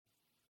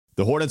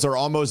The Hornets are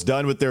almost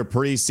done with their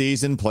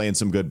preseason, playing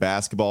some good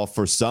basketball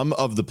for some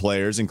of the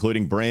players,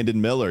 including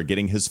Brandon Miller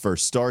getting his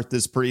first start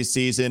this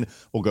preseason.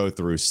 We'll go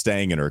through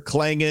staying or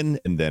clanging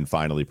and then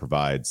finally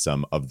provide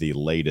some of the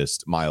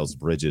latest Miles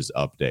Bridges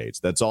updates.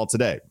 That's all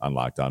today on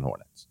Locked On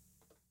Hornets.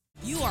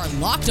 You are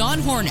Locked On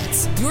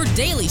Hornets, your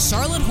daily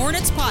Charlotte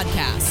Hornets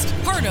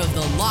podcast, part of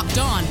the Locked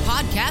On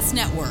Podcast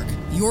Network,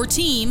 your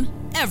team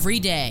every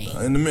day.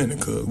 In a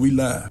minute, cuz we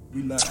live.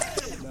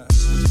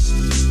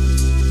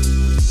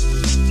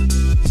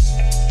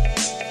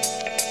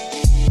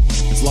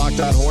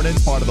 Locked On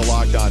Hornets, part of the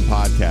Locked On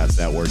Podcast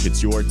Network.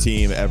 It's your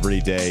team every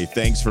day.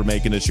 Thanks for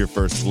making us your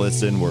first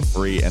listen. We're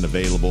free and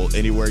available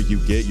anywhere you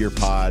get your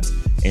pods,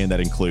 and that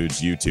includes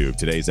YouTube.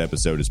 Today's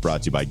episode is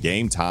brought to you by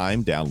Game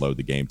Time. Download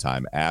the Game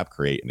Time app,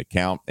 create an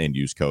account, and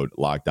use code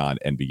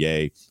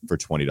LOCKEDONNBA for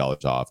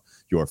 $20 off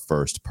your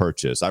first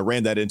purchase. I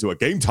ran that into a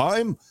Game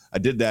Time. I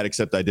did that,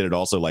 except I did it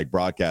also like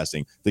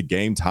broadcasting. The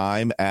Game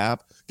Time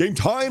app. Game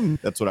Time.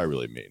 That's what I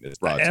really mean. It's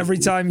brought every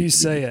time you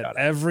say it,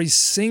 every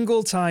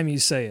single time you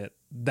say it,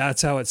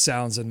 that's how it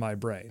sounds in my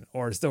brain,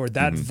 or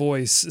that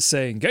voice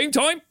saying "game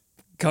time"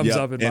 comes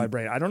up in my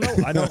brain. I don't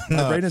know.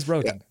 My brain is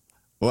broken.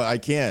 Well, I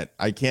can't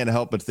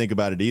help but think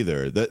about it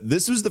either.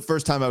 This was the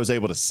first time I was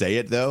able to say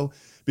it though,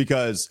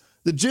 because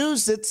the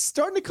juice, it's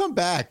starting to come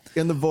back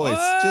in the voice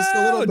just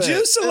a little bit.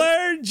 Juice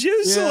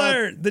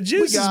alert! The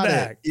juice is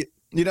back.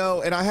 You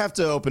know, and I have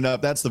to open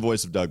up. That's the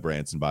voice of Doug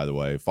Branson, by the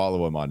way.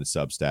 Follow him on his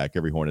Substack,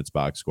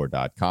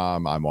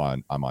 everyhornetsboxscore.com. I'm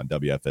on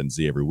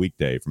WFNZ every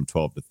weekday from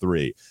 12 to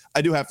 3.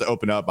 I do have to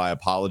open up by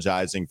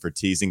apologizing for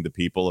teasing the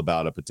people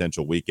about a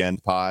potential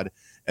weekend pod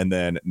and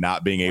then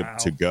not being able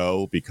to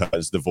go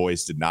because the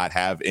voice did not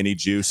have any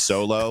juice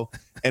solo.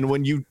 And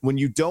when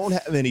you don't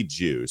have any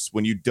juice,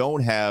 when you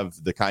don't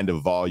have the kind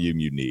of volume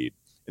you need,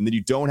 and then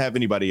you don't have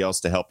anybody else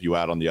to help you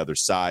out on the other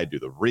side, do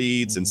the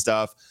reads and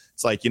stuff.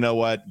 It's like, you know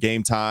what,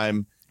 Game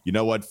Time, you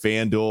know what,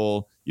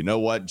 FanDuel, you know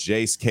what,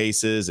 Jace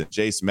Cases and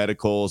Jace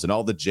Medicals and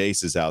all the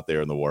Jaces out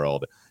there in the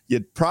world.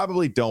 You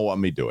probably don't want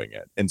me doing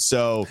it. And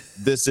so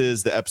this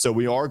is the episode.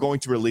 We are going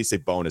to release a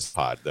bonus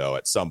pod, though,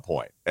 at some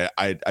point.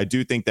 I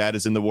do think that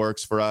is in the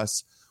works for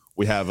us.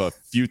 We have a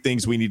few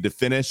things we need to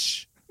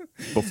finish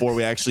before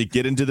we actually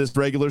get into this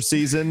regular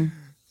season.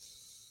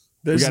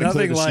 There's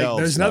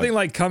nothing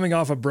like coming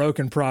off a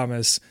broken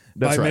promise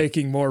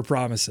making more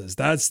promises.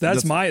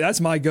 That's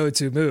my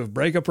go-to move.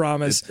 Break a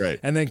promise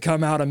and then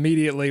come out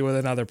immediately with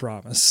another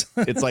promise.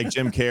 It's like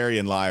Jim Carrey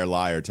in Liar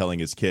Liar telling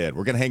his kid,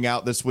 "We're gonna hang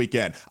out this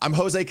weekend. I'm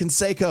Jose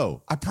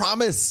Canseco. I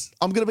promise.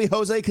 I'm gonna be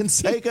Jose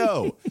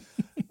Canseco."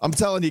 I'm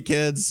telling you,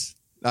 kids.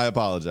 I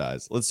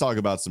apologize. Let's talk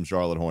about some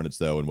Charlotte Hornets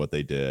though and what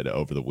they did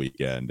over the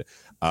weekend.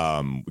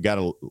 We got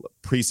a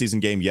preseason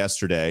game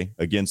yesterday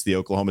against the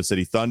Oklahoma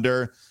City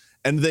Thunder.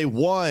 And they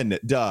won,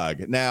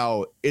 Doug.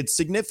 Now, it's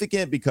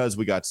significant because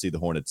we got to see the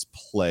Hornets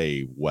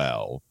play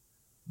well,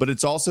 but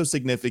it's also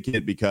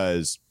significant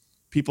because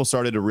people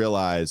started to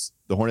realize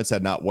the Hornets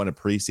had not won a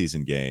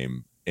preseason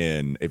game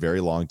in a very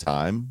long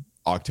time.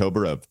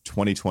 October of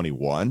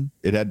 2021,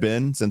 it had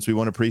been since we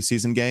won a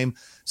preseason game.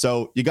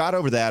 So you got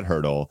over that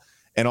hurdle.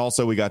 And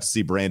also we got to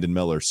see Brandon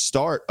Miller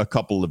start a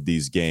couple of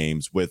these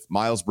games with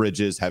Miles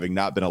Bridges having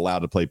not been allowed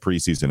to play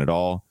preseason at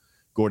all.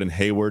 Gordon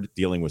Hayward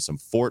dealing with some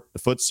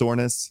foot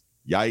soreness.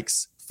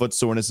 Yikes. Foot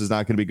soreness is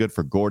not going to be good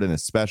for Gordon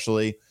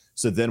especially.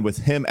 So then with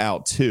him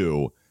out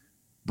too,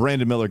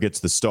 Brandon Miller gets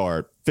the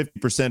start.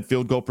 50%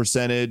 field goal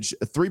percentage.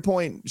 A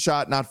three-point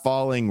shot not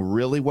falling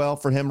really well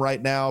for him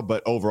right now,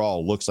 but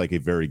overall looks like a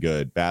very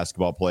good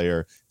basketball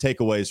player.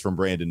 Takeaways from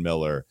Brandon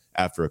Miller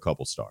after a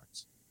couple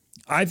starts.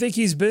 I think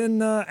he's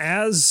been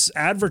as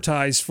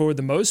advertised for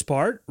the most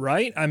part,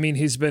 right? I mean,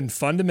 he's been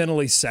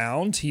fundamentally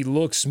sound. He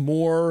looks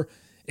more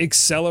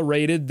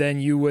accelerated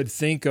than you would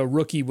think a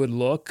rookie would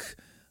look.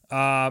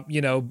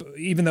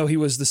 Even though he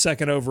was the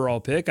second overall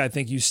pick, I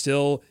think you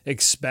still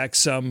expect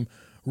some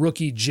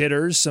rookie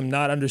jitters, some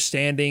not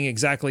understanding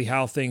exactly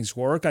how things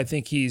work. I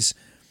think he's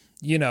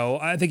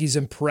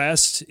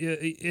impressed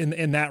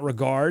in that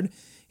regard.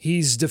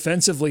 He's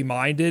defensively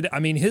minded. I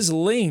mean, his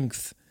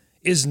length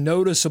is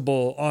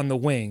noticeable on the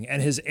wing,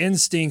 and his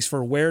instincts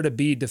for where to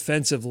be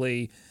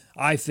defensively,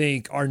 I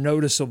think, are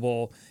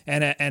noticeable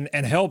and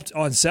helped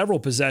on several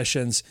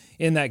possessions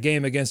in that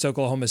game against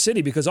Oklahoma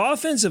City, because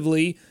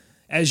offensively,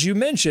 as you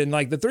mentioned,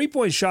 like the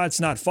three-point shot's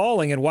not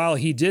falling, and while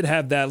he did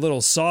have that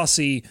little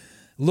saucy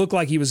look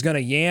like he was going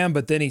to yam,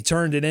 but then he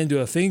turned it into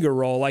a finger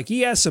roll, like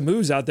he has some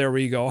moves out there where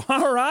you go,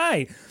 all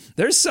right,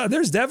 there's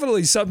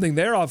definitely something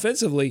there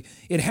offensively.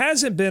 It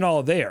hasn't been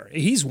all there.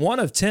 He's 1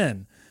 of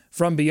 10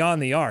 from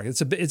beyond the arc.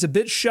 It's a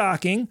bit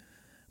shocking,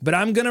 but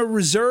I'm going to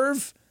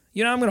reserve,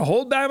 I'm going to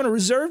hold back. I'm going to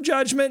reserve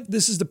judgment.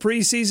 This is the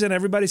preseason.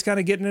 Everybody's kind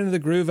of getting into the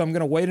groove. I'm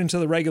going to wait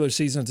until the regular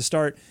season to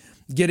start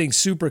getting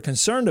super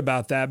concerned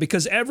about that,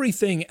 because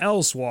everything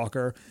else,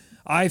 Walker,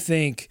 I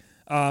think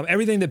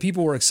everything that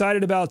people were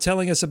excited about,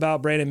 telling us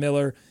about Brandon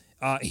Miller,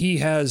 he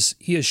has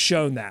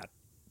shown that.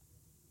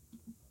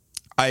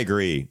 I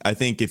agree. I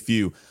think if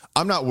you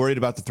I'm not worried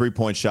about the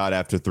 3-point shot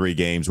after 3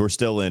 games. We're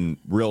still in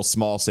real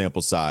small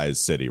sample size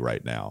city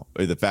right now.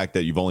 The fact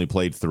that you've only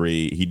played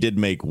 3, he did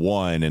make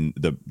 1, and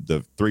the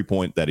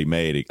 3-point that he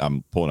made,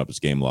 I'm pulling up his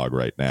game log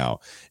right now.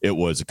 It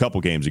was a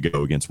couple games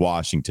ago against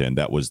Washington.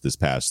 That was this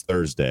past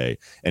Thursday,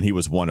 and he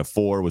was 1 of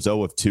 4, was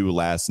 0 of 2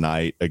 last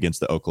night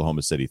against the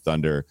Oklahoma City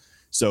Thunder.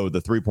 So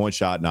the 3-point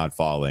shot not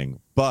falling.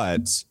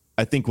 But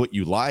I think what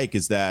you like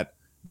is that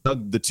the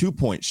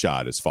 2-point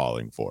shot is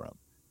falling for him.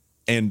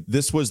 And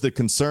this was the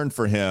concern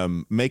for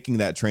him making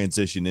that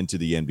transition into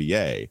the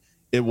NBA.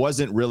 It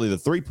wasn't really the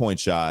 3-point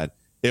shot.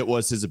 It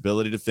was his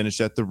ability to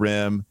finish at the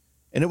rim.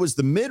 And it was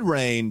the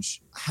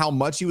mid-range, how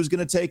much he was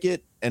going to take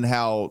it and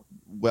how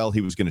well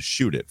he was going to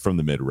shoot it from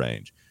the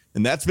mid-range.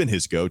 And that's been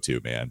his go-to,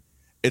 man.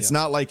 It's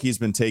not like he's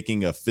been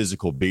taking a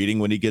physical beating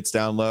when he gets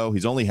down low.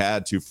 He's only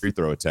had 2 free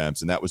throw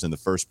attempts, and that was in the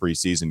first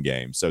preseason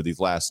game. So these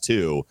last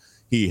 2,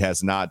 he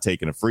has not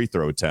taken a free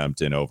throw attempt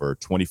in over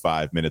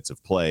 25 minutes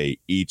of play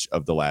each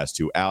of the last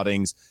 2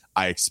 outings.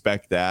 I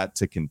expect that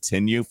to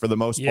continue for the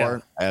most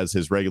part as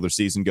his regular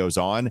season goes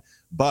on.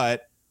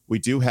 But we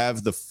do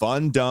have the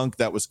fun dunk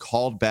that was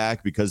called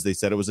back because they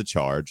said it was a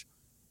charge.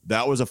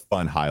 That was a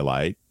fun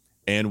highlight.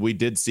 And we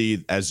did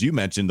see, as you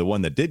mentioned, the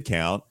one that did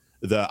count,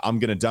 I'm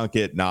going to dunk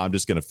it. Now I'm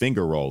just going to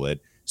finger roll it.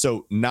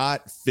 So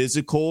not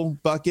physical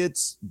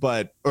buckets,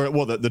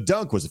 the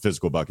dunk was a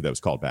physical bucket that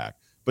was called back.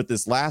 But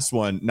this last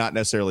one, not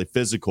necessarily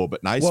physical,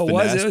 but nice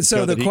finesse.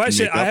 So the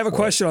question, I have a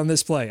question on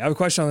this play.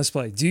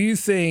 Do you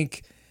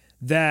think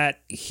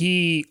that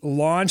he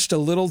launched a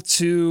little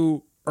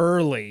too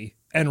early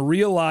and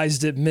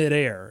realized it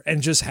midair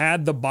and just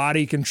had the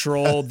body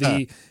control,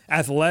 the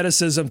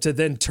athleticism to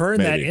then turn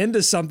that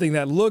into something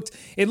that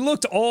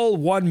looked all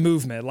one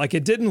movement. Like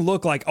it didn't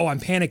look like, oh, I'm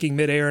panicking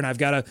midair and I've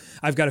got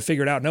to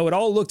figure it out. No, it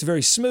all looked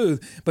very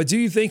smooth. But do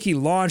you think he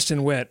launched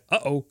and went,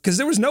 uh-oh, because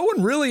there was no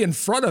one really in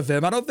front of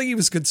him. I don't think he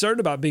was concerned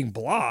about being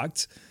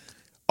blocked.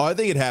 Oh, I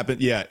think it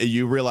happened. Yeah,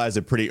 you realize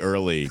it pretty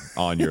early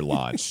on your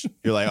launch.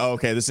 You're like, oh,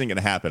 okay, this ain't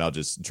gonna happen. I'll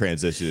just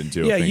transition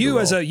into a finger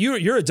roll.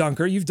 You're a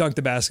dunker. You've dunked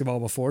the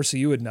basketball before, so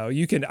you would know.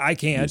 I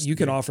can't. You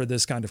can offer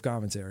this kind of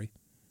commentary.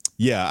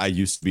 Yeah, I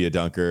used to be a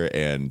dunker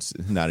and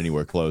not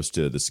anywhere close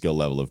to the skill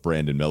level of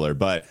Brandon Miller.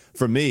 But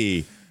for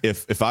me,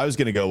 if I was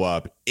going to go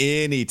up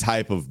any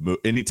type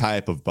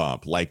of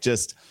bump, like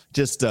just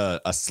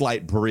a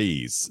slight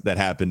breeze that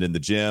happened in the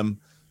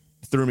gym,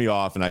 threw me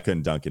off and I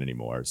couldn't dunk it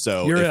anymore.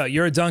 So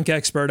you're a dunk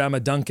expert. I'm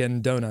a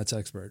Dunkin' Donuts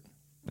expert.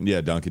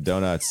 Yeah, Dunkin'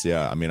 Donuts.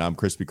 Yeah, I mean, I'm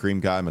Krispy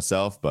Kreme guy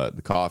myself, but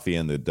the coffee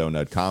and the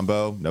donut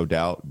combo, no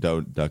doubt,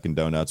 Dunkin'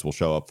 Donuts will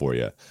show up for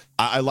you.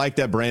 I like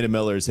that Brandon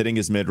Miller is hitting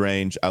his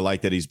mid-range. I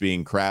like that he's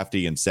being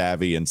crafty and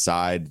savvy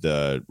inside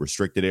the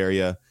restricted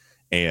area.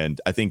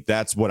 And I think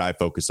that's what I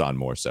focus on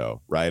more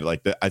so, right?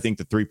 Like, I think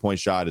the 3-point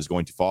shot is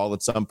going to fall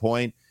at some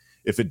point.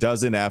 If it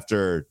doesn't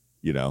after,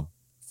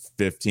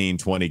 15,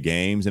 20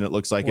 games, and it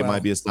looks like it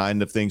might be a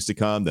sign of things to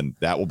come, then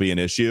that will be an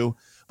issue.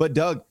 But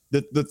Doug,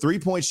 the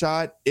 3-point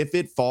shot, if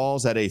it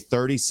falls at a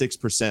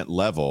 36%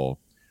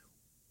 level,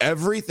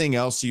 everything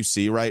else you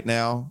see right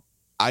now,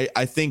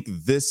 I think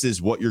this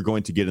is what you're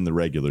going to get in the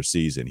regular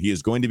season. He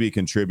is going to be a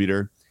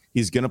contributor.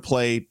 He's going to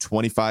play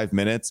 25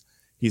 minutes.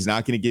 He's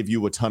not going to give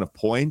you a ton of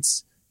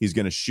points. He's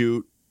going to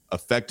shoot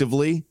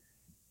effectively.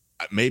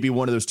 Maybe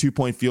one of those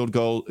 2-point field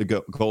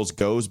goals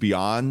goes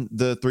beyond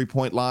the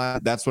 3-point line.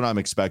 That's what I'm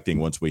expecting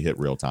once we hit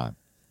real time.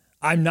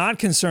 I'm not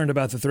concerned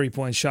about the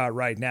 3-point shot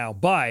right now,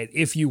 but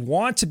if you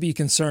want to be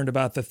concerned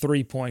about the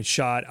 3-point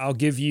shot, I'll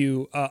give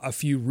you a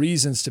few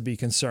reasons to be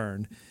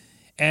concerned.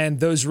 And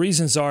those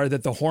reasons are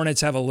that the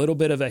Hornets have a little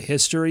bit of a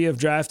history of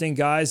drafting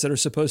guys that are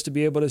supposed to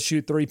be able to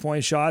shoot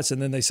 3-point shots,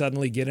 and then they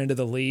suddenly get into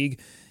the league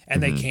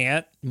and they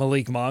can't.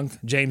 Malik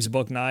Monk, James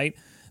Bouknight.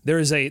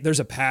 There's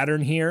a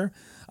pattern here.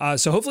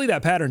 So hopefully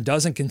that pattern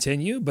doesn't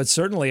continue, but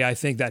certainly I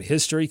think that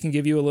history can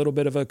give you a little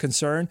bit of a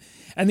concern.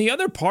 And the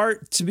other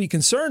part to be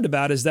concerned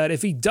about is that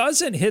if he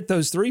doesn't hit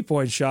those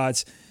 3-point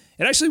shots,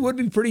 it actually would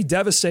be pretty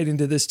devastating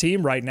to this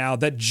team right now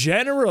that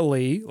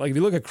generally, like if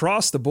you look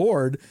across the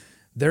board,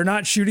 they're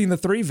not shooting the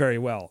 3 very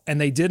well, and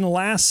they didn't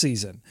last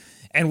season.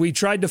 And we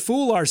tried to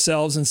fool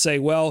ourselves and say,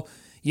 well,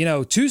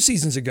 2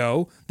 seasons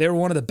ago, they were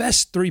one of the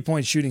best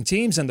 3-point shooting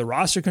teams, and the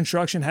roster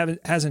construction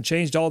hasn't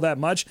changed all that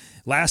much.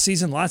 Last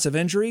season, lots of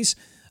injuries.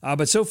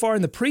 But so far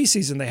in the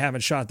preseason, they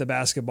haven't shot the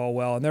basketball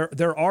well. And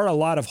there are a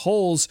lot of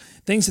holes,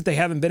 things that they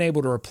haven't been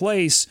able to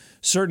replace,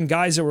 certain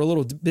guys that were a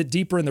little bit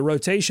deeper in the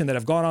rotation that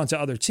have gone on to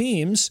other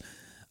teams,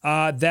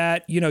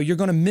 that, you're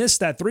going to miss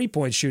that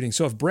 3-point shooting.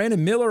 So if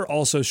Brandon Miller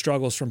also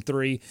struggles from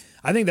 3,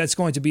 I think that's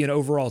going to be an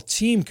overall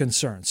team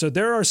concern. So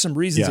there are some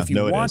reasons if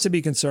you want to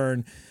be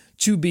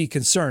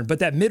concerned, but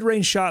that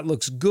mid-range shot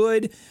looks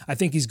good. I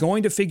think he's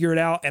going to figure it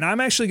out. And I'm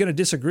actually going to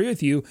disagree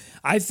with you.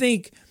 I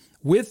think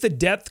with the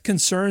depth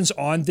concerns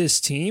on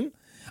this team,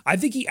 I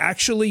think he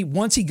actually,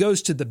 once he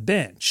goes to the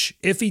bench,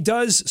 if he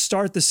does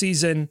start the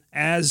season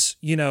as,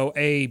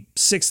 a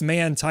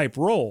 6th-man type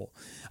role,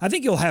 I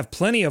think he'll have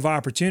plenty of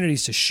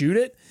opportunities to shoot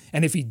it.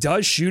 And if he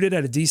does shoot it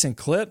at a decent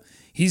clip,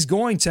 he's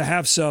going to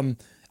have some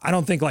I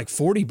don't think like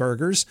 40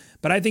 burgers,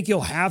 but I think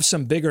he'll have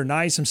some bigger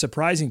nights, some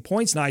surprising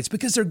points nights,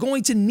 because they're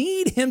going to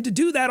need him to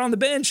do that on the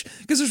bench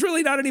because there's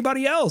really not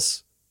anybody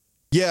else.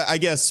 Yeah, I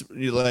guess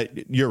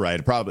you're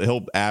right. Probably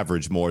he'll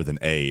average more than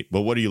 8.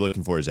 But what are you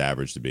looking for his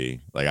average to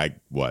be?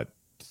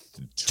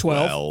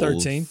 12,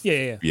 13.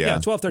 Yeah,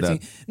 12, 13.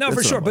 No,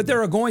 for sure. But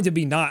there are going to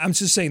be I'm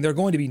just saying there are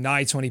going to be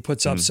nights when he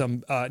puts up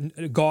some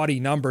gaudy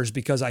numbers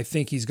because I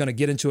think he's going to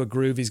get into a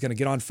groove. He's going to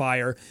get on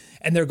fire,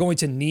 and they're going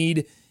to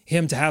need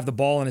him to have the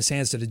ball in his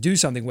hands to do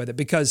something with it.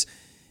 Because,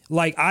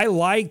 I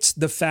liked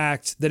the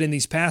fact that in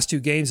these past 2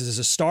 games as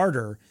a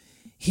starter,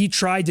 he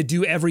tried to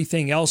do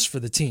everything else for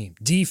the team.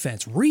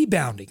 Defense,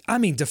 rebounding. I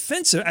mean,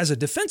 defensive as a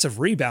defensive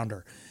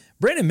rebounder.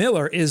 Brandon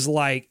Miller is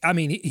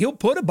he'll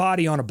put a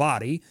body on a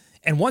body,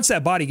 and once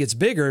that body gets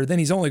bigger, then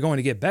he's only going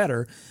to get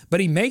better. But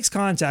he makes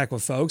contact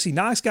with folks, he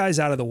knocks guys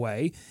out of the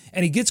way,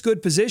 and he gets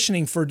good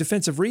positioning for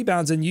defensive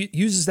rebounds and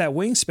uses that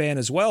wingspan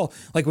as well.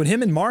 Like when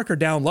him and Mark are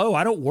down low,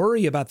 I don't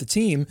worry about the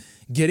team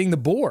getting the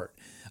board.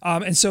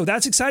 And so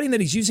that's exciting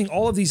that he's using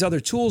all of these other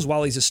tools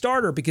while he's a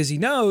starter because he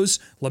knows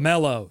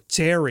LaMelo,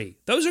 Terry,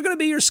 those are going to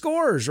be your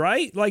scorers,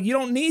 right? Like you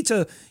don't need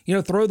to,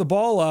 throw the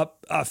ball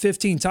up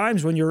 15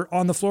 times when you're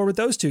on the floor with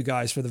those 2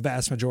 guys for the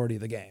vast majority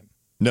of the game.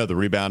 No, the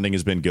rebounding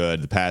has been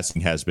good. The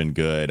passing has been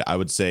good. I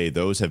would say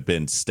those have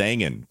been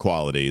staying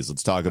qualities.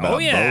 Let's talk about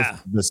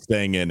both the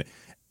staying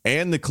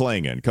and the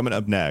clinging coming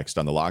up next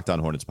on the Locked On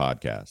Hornets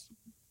podcast.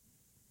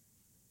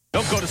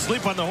 Don't go to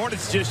sleep on the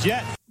Hornets just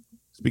yet.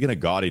 Speaking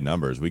of gaudy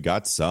numbers, we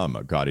got some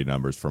gaudy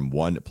numbers from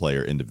one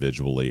player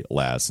individually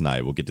last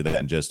night. We'll get to that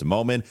in just a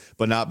moment,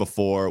 but not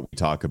before we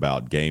talk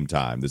about Game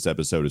Time. This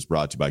episode is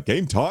brought to you by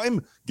Game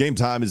Time. Game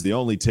Time is the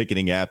only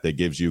ticketing app that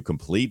gives you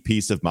complete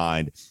peace of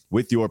mind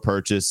with your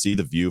purchase. See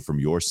the view from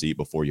your seat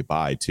before you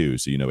buy, too,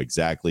 so you know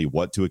exactly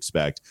what to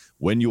expect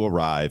when you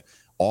arrive.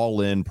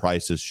 All-in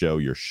prices show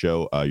your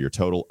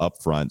total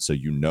upfront, so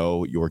you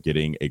know you're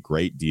getting a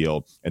great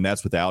deal, and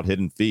that's without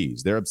hidden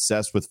fees. They're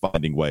obsessed with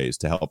finding ways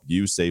to help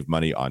you save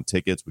money on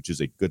tickets, which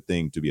is a good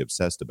thing to be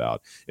obsessed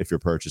about if you're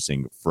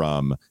purchasing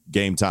from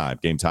Game Time.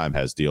 Game Time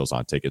has deals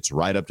on tickets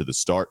right up to the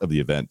start of the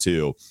event,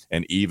 too,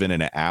 and even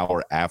an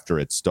hour after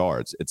it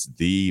starts. It's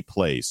the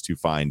place to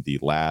find the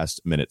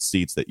last-minute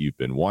seats that you've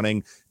been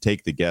wanting.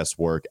 Take the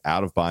guesswork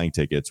out of buying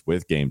tickets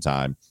with Game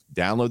Time.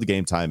 Download the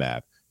Game Time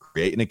app.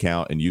 Create an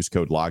account and use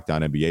code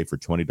LOCKEDONNBA for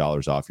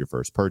 $20 off your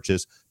first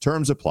purchase.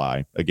 Terms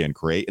apply. Again,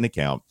 create an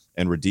account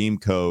and redeem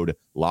code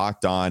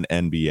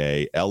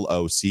LOCKEDONNBA,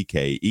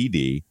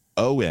 LOCKEDONNBA.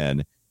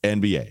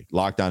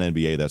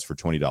 LOCKEDONNBA, that's for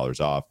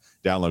 $20 off.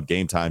 Download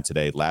Game Time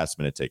today. Last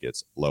minute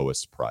tickets,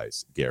 lowest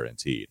price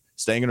guaranteed.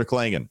 Staying or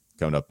clanging,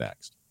 coming up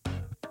next.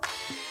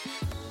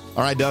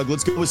 All right, Doug,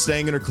 let's go with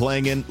staying or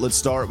clanging. Let's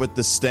start with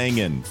the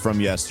staying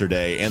from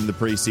yesterday and the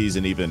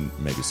preseason, even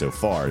maybe so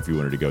far, if you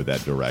wanted to go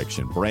that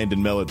direction.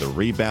 Brandon Miller, the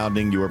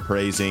rebounding you were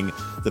praising,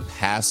 the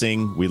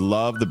passing. We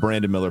love the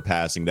Brandon Miller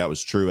passing. That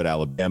was true at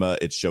Alabama.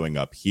 It's showing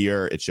up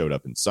here. It showed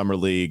up in Summer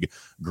League.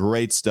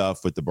 Great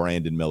stuff with the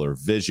Brandon Miller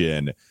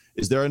vision.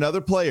 Is there another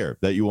player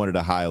that you wanted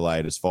to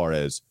highlight as far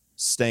as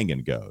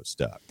staying goes,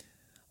 Doug?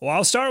 Well,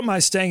 I'll start with my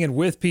staying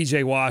with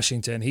P.J.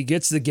 Washington. He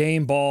gets the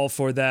game ball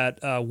for that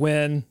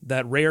win,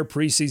 that rare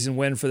preseason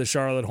win for the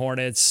Charlotte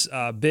Hornets.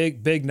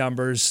 Big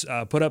numbers,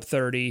 put up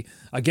 30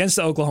 against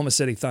the Oklahoma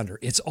City Thunder.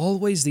 It's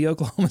always the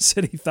Oklahoma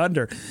City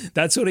Thunder.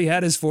 That's when he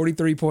had his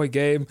 43-point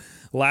game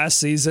last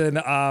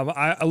season.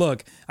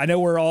 Look, I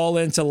know we're all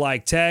into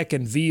like tech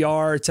and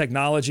VR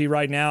technology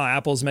right now.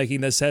 Apple's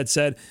making this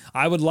headset.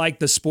 I would like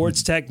the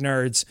sports tech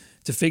nerds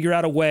to figure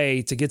out a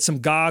way to get some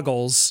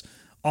goggles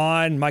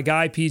on my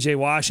guy P.J.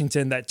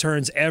 Washington that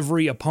turns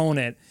every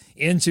opponent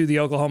into the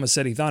Oklahoma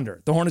City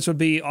Thunder. The Hornets would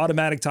be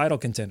automatic title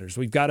contenders.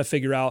 We've got to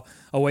figure out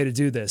a way to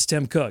do this.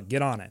 Tim Cook,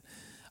 get on it.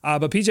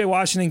 But P.J.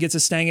 Washington gets a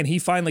stang, and he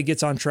finally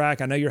gets on track.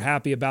 I know you're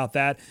happy about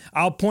that.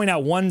 I'll point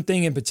out one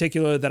thing in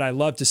particular that I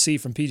love to see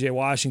from P.J.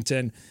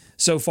 Washington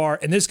so far,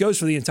 and this goes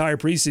for the entire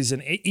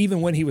preseason, even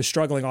when he was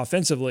struggling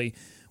offensively,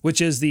 which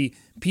is the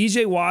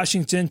P.J.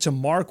 Washington to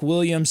Mark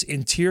Williams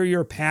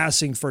interior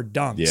passing for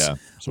dunks. Yeah,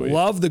 sweet.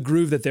 Love the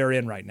groove that they're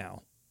in right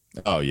now.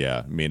 Oh,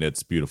 yeah. I mean,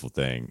 it's a beautiful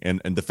thing. And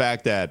the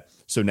fact that,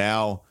 so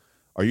now,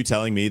 are you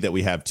telling me that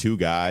we have 2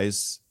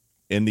 guys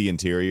in the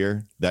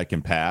interior that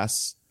can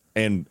pass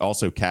and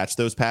also catch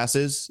those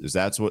passes?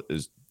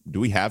 Do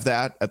we have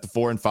that at the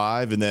 4 and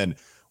 5? And then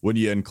when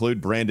you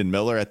include Brandon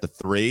Miller at the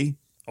 3?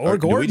 Or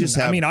Gordon.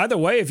 I mean, either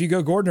way, if you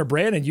go Gordon or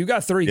Brandon, you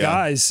got 3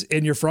 guys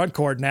in your front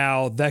court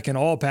now that can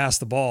all pass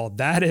the ball.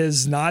 That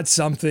is not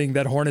something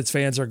that Hornets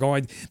fans are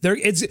going.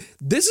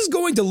 This is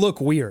going to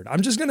look weird.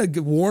 I'm just going to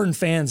warn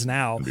fans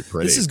now.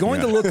 This is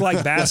going to look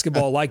like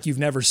basketball like you've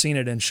never seen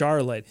it in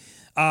Charlotte.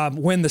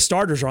 When the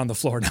starters are on the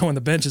floor, now when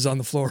the bench is on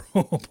the floor,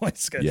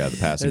 the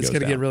passing it's going to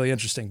down. get really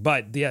interesting.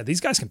 But yeah,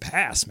 these guys can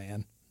pass,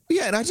 man.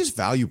 Yeah, and I just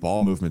value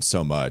ball movement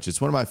so much. It's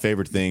one of my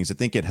favorite things. I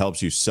think it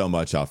helps you so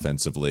much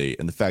offensively.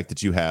 And the fact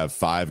that you have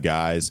 5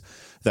 guys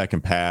that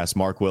can pass,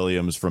 Mark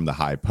Williams from the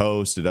high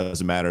post. It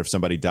doesn't matter if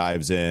somebody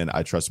dives in.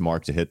 I trust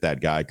Mark to hit that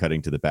guy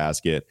cutting to the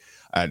basket.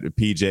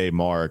 PJ,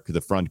 Mark,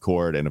 the front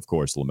court, and of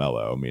course,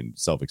 LaMelo. I mean,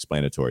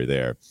 self-explanatory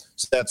there.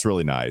 So that's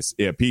really nice.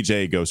 Yeah,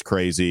 PJ goes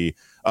crazy.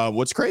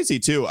 What's crazy,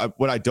 too,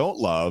 what I don't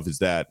love is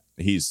that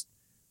he's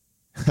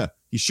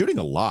shooting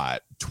a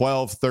lot.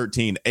 12,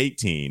 13,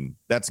 18.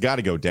 That's got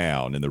to go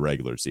down in the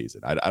regular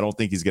season. I don't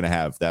think he's going to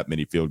have that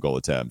many field goal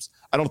attempts.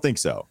 I don't think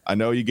so. I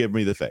know you give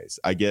me the face.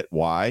 I get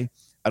why.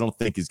 I don't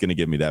think he's going to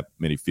give me that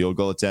many field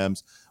goal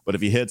attempts. But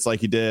if he hits like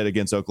he did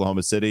against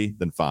Oklahoma City,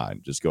 then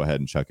fine. Just go ahead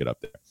and chuck it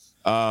up there.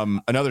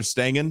 Another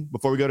Stangen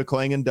before we go to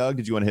Klangen. Doug,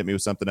 did you want to hit me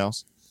with something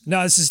else?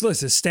 No, this is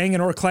Stangen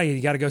or Klangen.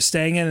 You got to go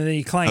Stangen and then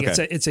you Klang.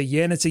 Okay. It's a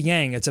yin, it's a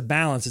yang, it's a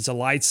balance, it's a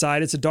light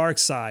side, it's a dark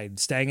side.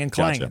 Stangen,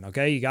 Klangen. Gotcha.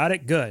 Okay, you got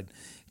it? Good.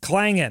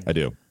 Klangen. I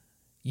do.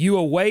 You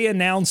away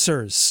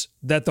announcers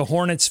that the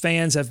Hornets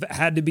fans have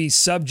had to be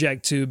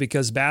subject to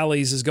because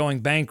Bally's is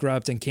going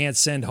bankrupt and can't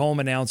send home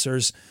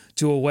announcers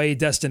to away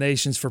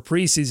destinations for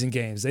preseason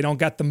games. They don't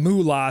got the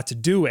moolah to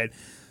do it.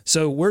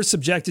 So we're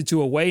subjected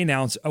to away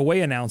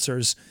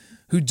announcers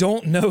who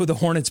don't know the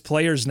Hornets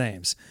players'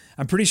 names.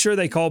 I'm pretty sure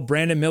they called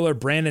Brandon Miller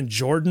Brandon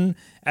Jordan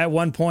at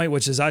one point,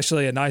 which is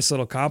actually a nice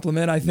little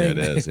compliment, I think.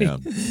 Yeah, it is,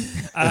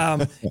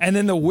 yeah. And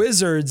then the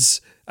Wizards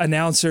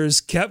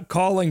announcers kept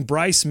calling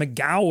Bryce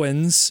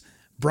McGowens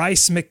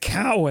Bryce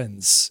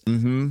McCowens.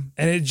 Mm-hmm.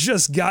 And it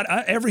just got,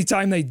 every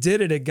time they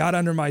did it, it got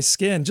under my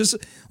skin. Just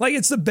like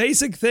it's the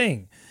basic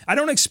thing. I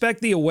don't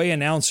expect the away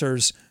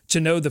announcers to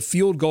know the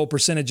field goal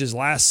percentages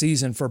last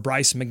season for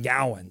Bryce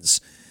McGowens.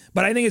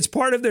 But I think it's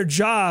part of their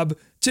job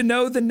to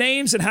know the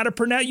names and how to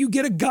pronounce. You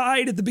get a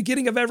guide at the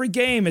beginning of every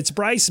game. It's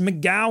Bryce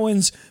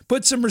McGowens.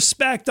 Put some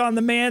respect on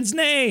the man's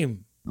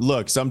name.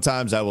 Look,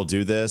 sometimes I will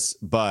do this,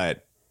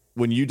 but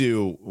when you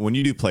do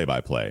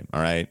play-by-play,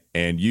 all right,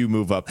 and you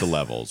move up the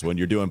levels, when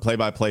you're doing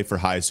play-by-play for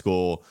high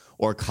school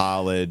or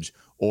college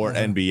or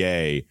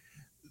NBA,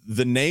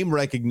 the name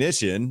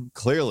recognition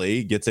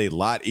clearly gets a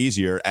lot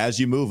easier as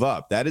you move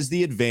up. That is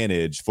the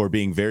advantage for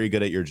being very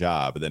good at your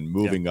job and then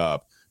moving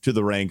up to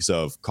the ranks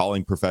of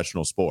calling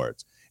professional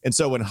sports. And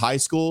so in high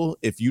school,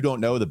 if you don't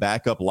know the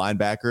backup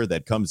linebacker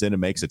that comes in and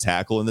makes a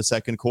tackle in the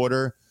second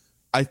quarter,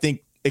 I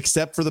think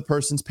except for the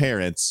person's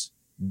parents,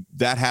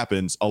 that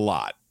happens a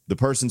lot. The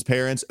person's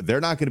parents,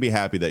 they're not going to be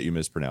happy that you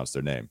mispronounced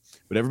their name,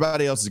 but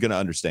everybody else is going to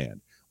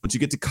understand. Once you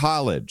get to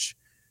college,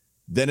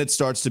 then it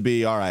starts to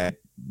be, all right,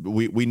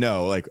 we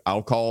know, like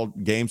I'll call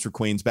games for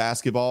Queens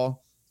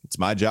basketball. It's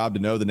my job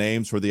to know the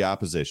names for the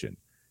opposition.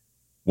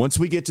 Once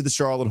we get to the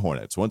Charlotte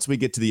Hornets, once we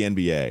get to the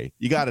NBA,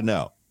 you got to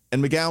know.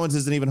 And McGowan's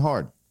isn't even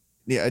hard.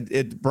 Yeah,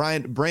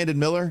 Brandon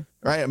Miller,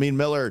 right? I mean,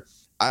 Miller,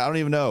 I don't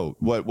even know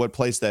what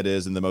place that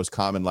is in the most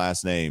common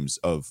last names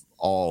of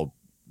all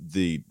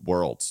the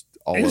worlds.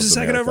 He was a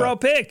second overall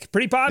pick.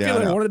 Pretty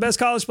popular. One of the best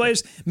college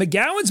players.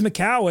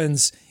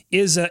 McCowens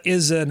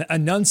is an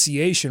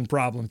enunciation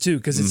problem too,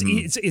 because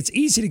it's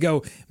easy to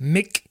go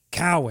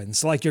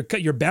McCowens, like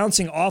you're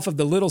bouncing off of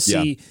the little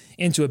C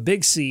into a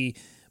big C.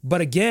 But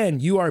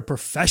again, you are a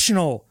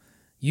professional.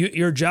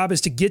 Your job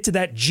is to get to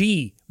that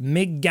G.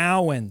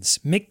 McGowens.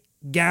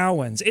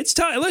 It's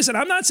tough. Listen,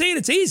 I'm not saying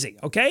it's easy,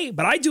 okay?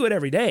 But I do it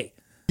every day.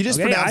 You just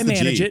I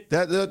manage G. it.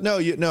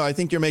 No, I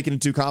think you're making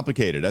it too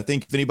complicated. I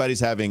think if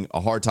anybody's having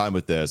a hard time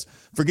with this,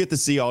 forget the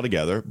C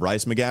altogether.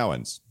 Bryce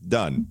McGowens.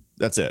 Done.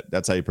 That's it.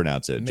 That's how you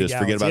pronounce it. Just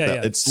forget about that.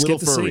 Yeah. It's little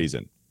for a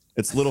reason.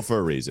 It's little for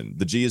a reason.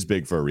 The G is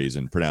big for a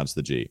reason. Pronounce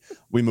the G.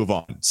 We move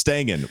on.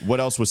 Stangen. What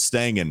else was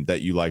Stangen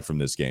that you like from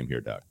this game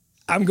here, Doug?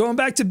 I'm going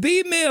back to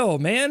B-Mill,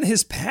 man.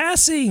 His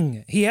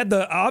passing. He had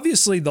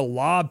obviously the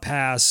lob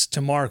pass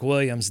to Mark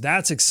Williams.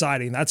 That's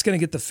exciting. That's going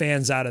to get the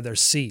fans out of their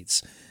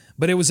seats.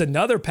 But it was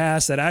another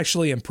pass that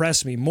actually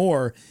impressed me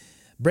more.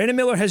 Brandon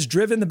Miller has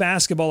driven the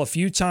basketball a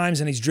few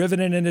times, and he's driven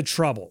it into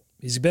trouble.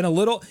 He's been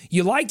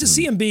you like to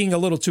see him being a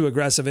little too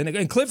aggressive.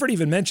 And Clifford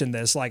even mentioned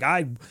this. Like,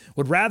 I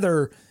would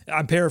rather,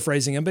 I'm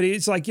paraphrasing him, but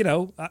it's like,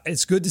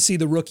 it's good to see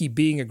the rookie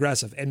being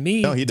aggressive. And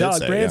me,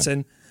 Doug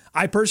Branson,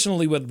 I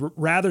personally would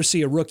rather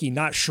see a rookie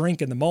not shrink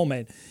in the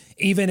moment,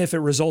 even if it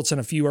results in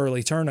a few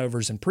early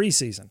turnovers in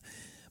preseason.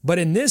 But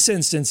in this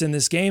instance, in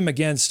this game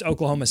against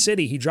Oklahoma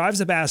City, he drives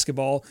the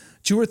basketball,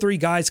 2 or 3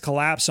 guys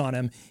collapse on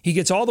him. He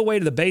gets all the way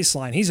to the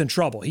baseline. He's in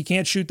trouble. He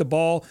can't shoot the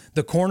ball.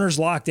 The corner's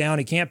locked down.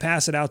 He can't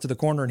pass it out to the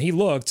corner. And he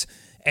looked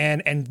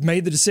and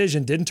made the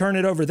decision, didn't turn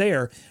it over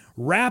there,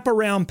 wrap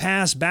around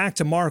pass back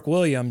to Mark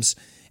Williams,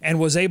 and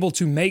was able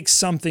to make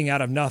something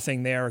out of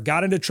nothing there.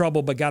 Got into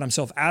trouble, but got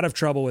himself out of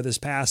trouble with his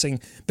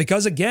passing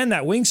because, again,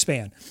 that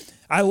wingspan.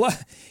 I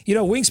love,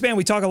 wingspan,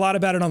 we talk a lot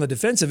about it on the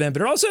defensive end,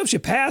 but it also helps you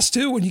pass,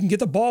 too, when you can get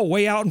the ball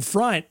way out in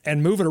front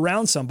and move it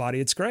around somebody.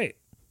 It's great.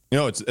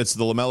 It's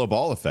the LaMelo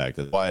Ball effect.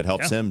 That's why it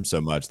helps him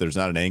so much. There's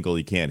not an angle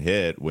he can't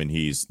hit when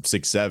he's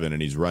 6'7"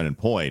 and he's running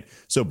point.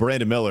 So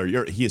Brandon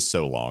Miller, he is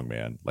so long,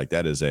 man. Like,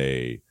 that is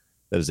a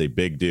That is a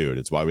big dude.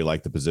 It's why we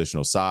like the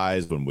positional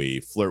size when we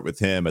flirt with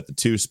him at the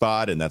 2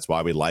 spot, and that's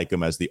why we like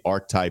him as the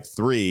archetype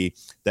 3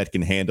 that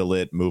can handle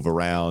it, move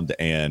around,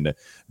 and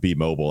be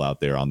mobile out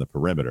there on the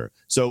perimeter.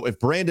 So if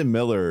Brandon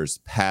Miller's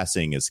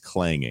passing is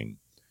clanging,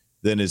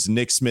 then is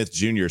Nick Smith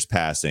Jr.'s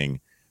passing,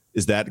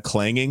 is that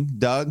clanging,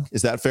 Doug?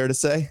 Is that fair to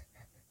say?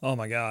 Oh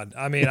my God.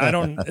 I mean,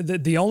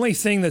 the only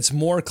thing that's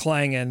more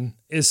clanging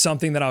is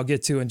something that I'll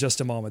get to in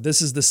just a moment.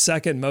 This is the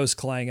second most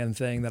clanging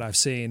thing that I've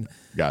seen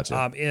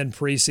in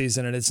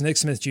preseason, and it's Nick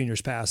Smith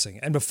Jr.'s passing.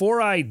 And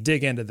before I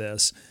dig into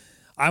this,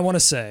 I want to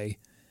say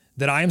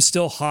that I am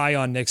still high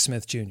on Nick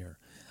Smith Jr.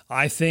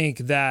 I think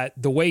that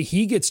the way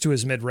he gets to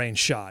his mid-range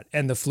shot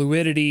and the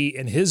fluidity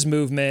in his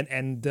movement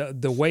and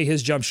the way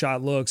his jump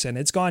shot looks, and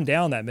it's gone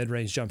down, that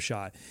mid-range jump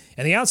shot.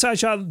 And the outside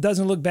shot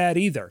doesn't look bad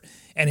either.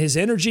 And his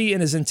energy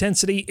and his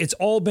intensity, it's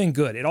all been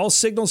good. It all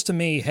signals to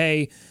me,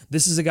 hey,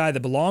 this is a guy that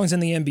belongs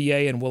in the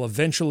NBA and will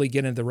eventually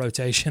get into the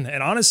rotation.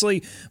 And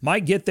honestly,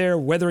 might get there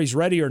whether he's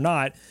ready or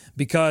not,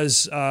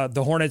 because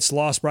the Hornets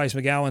lost Bryce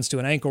McGowens to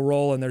an ankle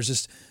roll, and there's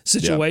just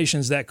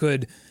situations that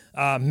could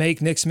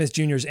make Nick Smith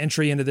Jr.'s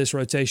entry into this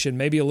rotation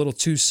maybe a little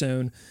too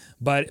soon,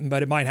 but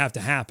it might have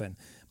to happen.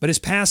 But his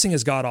passing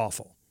is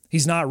god-awful.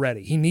 He's not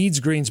ready. He needs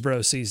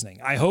Greensboro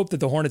seasoning. I hope that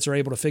the Hornets are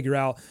able to figure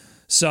out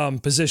some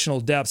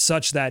positional depth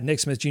such that Nick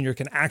Smith Jr.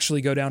 can actually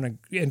go down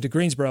into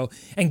Greensboro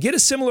and get a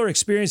similar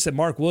experience that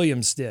Mark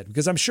Williams did,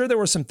 because I'm sure there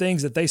were some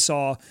things that they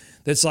saw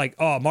that's like,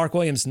 oh, Mark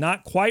Williams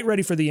not quite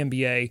ready for the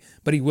NBA,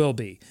 but he will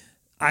be.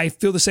 I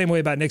feel the same way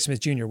about Nick Smith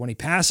Jr. When he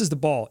passes the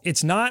ball,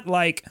 it's not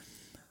like,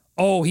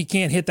 oh, he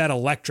can't hit that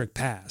electric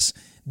pass.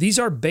 These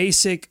are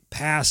basic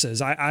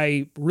passes.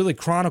 I really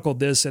chronicled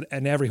this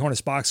in every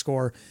Hornets box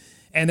score,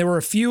 and there were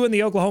a few in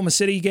the Oklahoma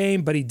City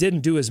game, but he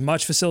didn't do as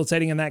much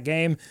facilitating in that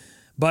game.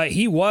 But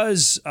he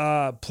was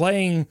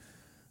playing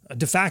a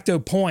de facto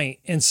point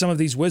in some of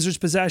these Wizards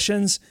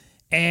possessions,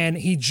 and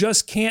he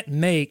just can't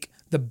make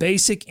the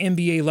basic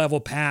NBA level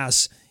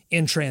pass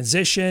in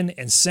transition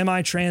and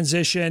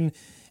semi-transition.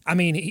 I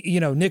mean,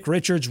 Nick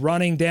Richards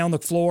running down the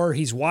floor,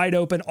 he's wide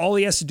open. All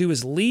he has to do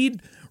is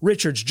lead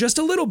Richards just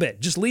a little bit,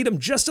 just lead him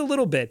just a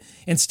little bit.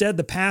 Instead,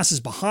 the pass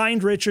is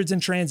behind Richards in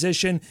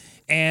transition,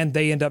 and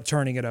they end up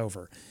turning it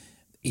over.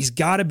 He's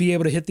got to be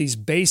able to hit these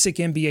basic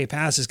NBA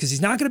passes, because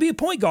he's not going to be a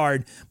point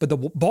guard, but the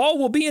ball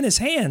will be in his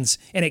hands,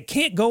 and it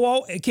can't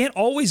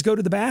always go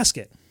to the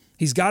basket.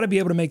 He's got to be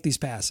able to make these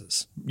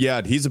passes.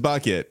 Yeah, he's a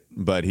bucket,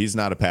 but he's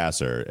not a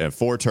passer.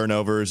 4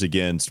 turnovers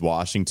against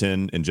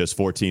Washington in just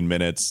 14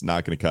 minutes,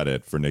 not going to cut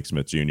it for Nick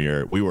Smith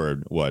Jr. We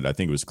were, I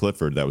think it was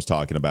Clifford that was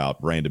talking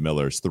about Brandon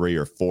Miller's 3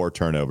 or 4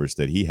 turnovers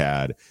that he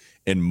had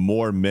in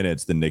more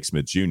minutes than Nick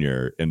Smith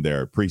Jr. in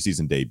their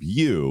preseason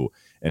debut.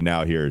 And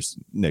now here's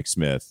Nick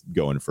Smith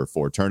going for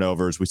 4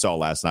 turnovers. We saw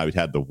last night we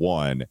had the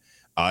 1.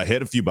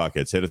 Hit a few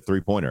buckets, hit a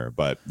 3-pointer.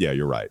 But, yeah,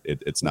 you're right.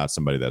 It's not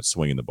somebody that's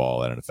swinging the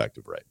ball at an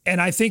effective rate. And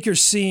I think you're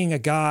seeing a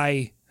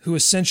guy who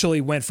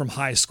essentially went from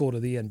high school to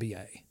the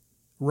NBA,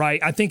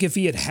 right? I think if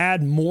he had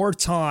had more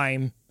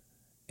time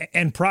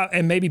and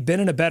maybe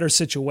been in a better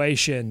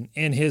situation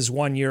in his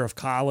 1 year of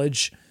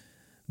college,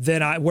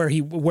 than where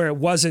it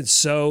wasn't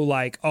so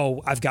like,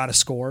 oh, I've got to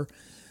score.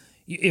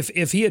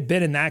 If he had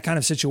been in that kind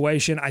of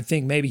situation, I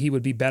think maybe he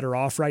would be better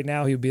off right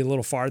now. He would be a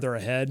little farther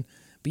ahead.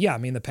 But yeah, I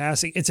mean, the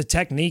passing, it's a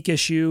technique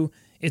issue.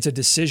 It's a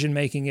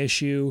decision-making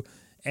issue.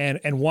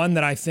 And one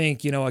that I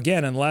think,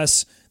 again,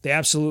 unless they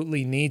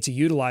absolutely need to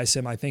utilize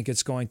him, I think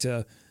it's going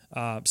to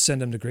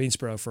send him to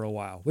Greensboro for a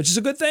while, which is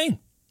a good thing.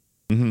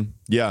 Mm-hmm.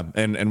 Yeah,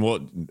 and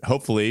we'll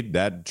hopefully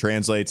that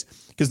translates,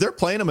 because they're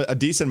playing him a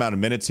decent amount of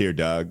minutes here,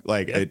 Doug.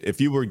 Like,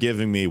 if you were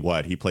giving me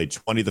he played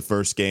 20 the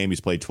first game, he's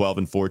played 12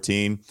 and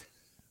 14,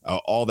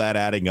 all that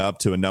adding up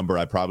to a number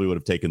I probably would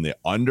have taken the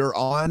under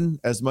on,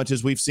 as much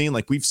as we've seen.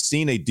 Like, we've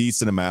seen a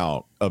decent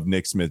amount of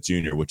Nick Smith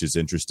Jr., which is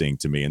interesting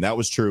to me, and that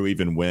was true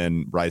even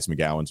when Bryce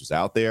McGowens was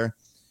out there.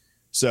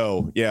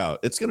 So, yeah,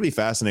 it's going to be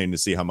fascinating to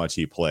see how much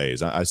he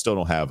plays. I still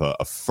don't have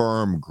a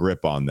firm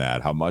grip on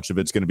that, how much of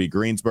it's going to be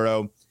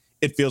Greensboro.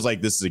 It feels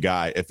like this is a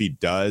guy, if he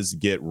does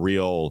get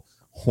real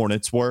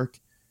Hornets work,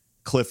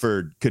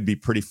 Clifford could be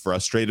pretty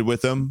frustrated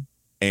with him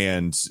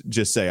and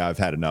just say, I've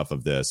had enough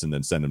of this, and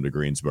then send him to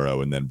Greensboro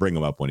and then bring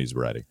him up when he's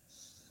ready.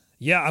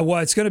 Yeah, well,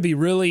 it's going to be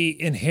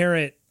really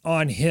inherent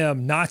on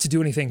him not to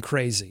do anything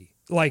crazy.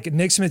 Like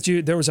Nick Smith,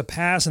 there was a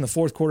pass in the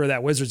fourth quarter of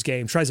that Wizards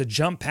game, tries a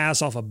jump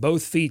pass off of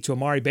both feet to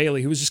Amari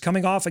Bailey, who was just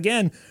coming off,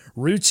 again,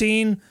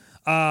 routine,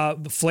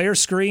 flare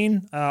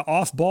screen,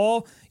 off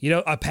ball,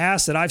 a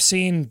pass that I've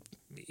seen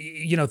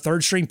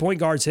third string point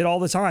guards hit all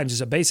the time,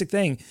 just a basic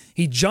thing.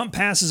 He jump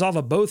passes off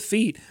of both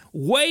feet,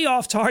 way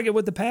off target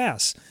with the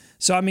pass.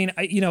 So, I mean,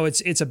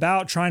 it's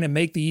about trying to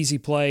make the easy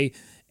play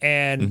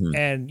and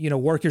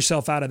work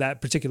yourself out of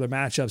that particular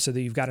matchup so that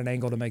you've got an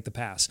angle to make the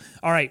pass.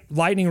 All right,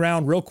 lightning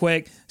round real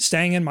quick.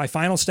 Stangen, my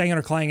final Stangen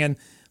or Klangen.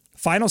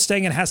 Final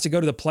Stangen has to go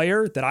to the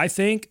player that I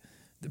think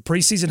the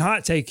preseason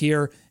hot take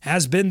here,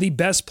 has been the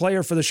best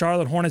player for the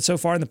Charlotte Hornets so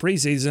far in the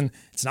preseason.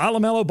 It's not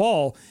LaMelo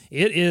Ball.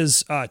 It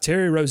is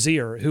Terry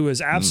Rozier, who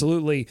is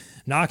absolutely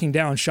knocking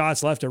down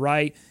shots left to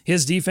right.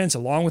 His defense,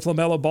 along with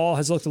LaMelo Ball,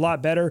 has looked a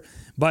lot better.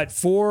 But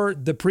for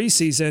the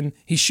preseason,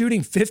 he's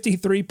shooting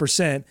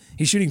 53%.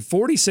 He's shooting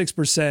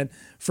 46%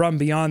 from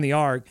beyond the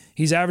arc.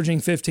 He's averaging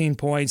 15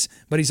 points,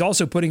 but he's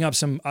also putting up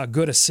some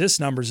good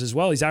assist numbers as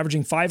well. He's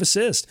averaging 5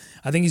 assists.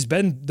 I think he's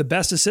been the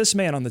best assist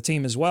man on the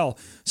team as well.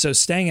 So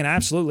Stangen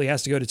absolutely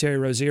has to go to Terry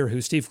Rozier, who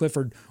Steve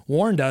Clifford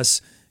warned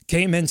us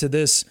came into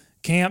this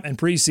camp and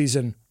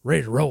preseason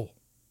ready to roll.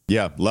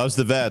 Yeah, loves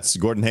the vets.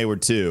 Gordon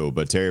Hayward too,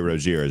 but Terry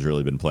Rozier has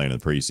really been playing in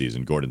the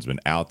preseason. Gordon's been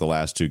out the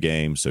last 2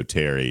 games, so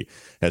Terry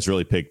has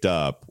really picked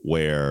up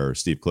where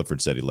Steve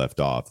Clifford said he left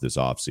off this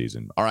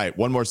offseason. All right,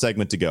 one more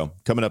segment to go.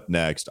 Coming up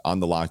next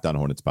on the Locked On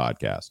Hornets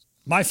podcast.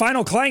 My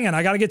final clanging.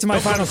 I got to get to my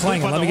final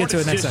clanging. Let me get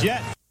to it next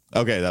time.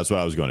 Okay, that's what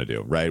I was going to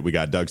do, right? We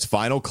got Doug's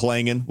final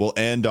clanging. We'll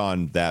end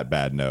on that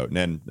bad note, and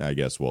then I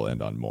guess we'll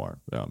end on more.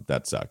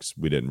 That sucks.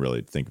 We didn't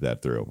really think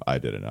that through. I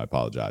didn't. I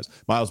apologize.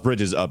 Miles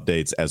Bridges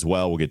updates as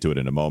well. We'll get to it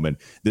in a moment.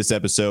 This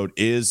episode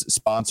is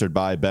sponsored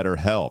by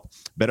BetterHelp.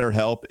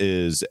 BetterHelp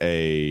is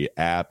a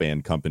app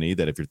and company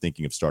that if you're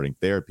thinking of starting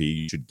therapy,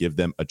 you should give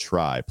them a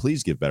try.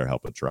 Please give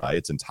BetterHelp a try.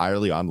 It's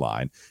entirely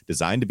online,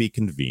 designed to be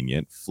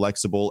convenient,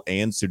 flexible,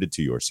 and suited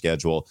to your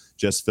schedule.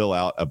 Just fill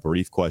out a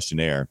brief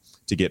questionnaire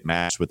to get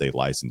matched with a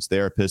licensed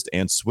therapist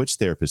and switch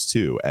therapists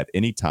too at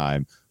any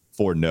time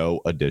for no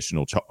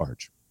additional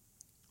charge.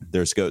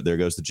 There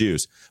goes the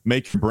juice.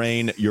 Make your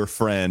brain your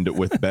friend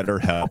with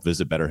BetterHelp.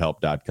 Visit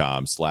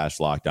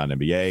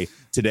BetterHelp.com/LockedOnNBA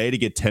today to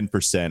get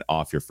 10%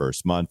 off your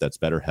first month. That's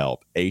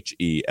BetterHelp,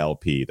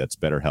 HELP. That's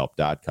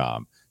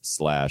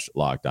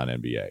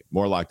BetterHelp.com/LockedOnNBA.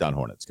 More Locked On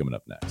Hornets coming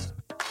up next.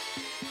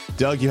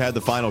 Doug, you had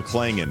the final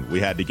clanging we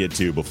had to get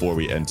to before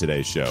we end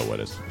today's show. What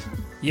is it?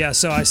 Yeah,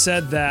 so I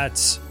said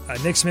that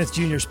Nick Smith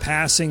Jr.'s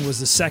passing was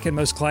the second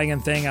most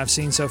clanging thing I've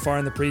seen so far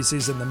in the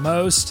preseason. The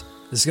most,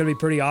 this is going to be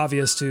pretty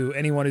obvious to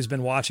anyone who's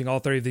been watching all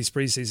 3 of these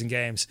preseason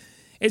games.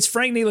 It's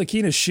Frank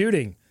Ntilikina's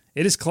shooting.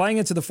 It is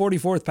clanging to the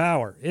 44th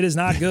power. It is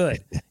not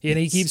good, and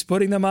he keeps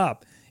putting them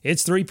up.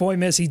 It's 3-point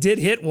miss. He did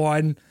hit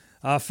one,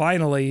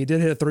 finally. He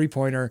did hit a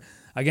 3-pointer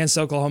against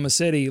Oklahoma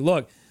City.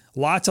 Look, a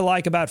lot to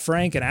like about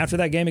Frank, and after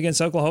that game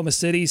against Oklahoma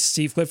City,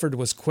 Steve Clifford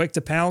was quick to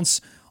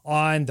pounce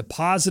on the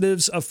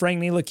positives of Frank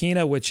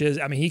Ntilikina, which is,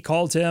 he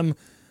called him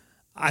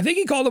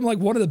like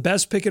one of the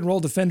best pick and roll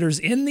defenders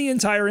in the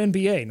entire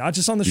NBA, not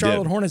just on the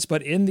Charlotte Hornets,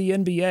 but in the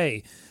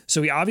NBA.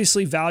 So he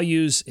obviously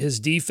values his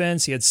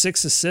defense. He had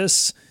 6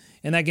 assists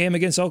in that game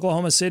against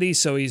Oklahoma City.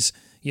 So he's,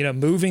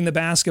 moving the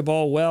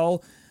basketball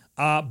well.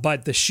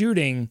 But the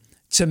shooting,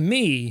 to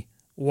me,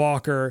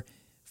 Walker,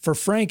 for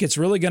Frank, it's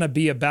really going to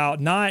be about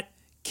not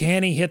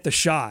can he hit the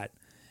shot,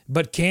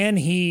 but can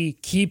he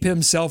keep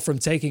himself from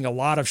taking a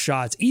lot of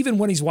shots, even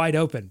when he's wide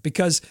open?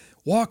 Because,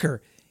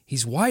 Walker,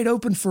 he's wide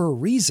open for a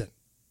reason.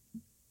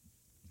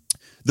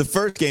 The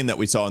first game that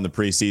we saw in the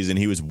preseason,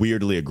 he was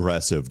weirdly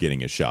aggressive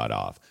getting a shot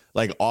off.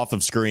 Like off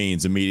of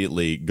screens,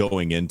 immediately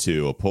going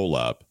into a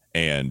pull-up,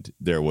 and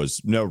there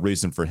was no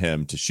reason for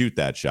him to shoot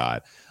that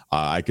shot.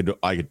 I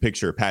could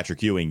picture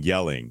Patrick Ewing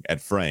yelling at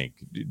Frank.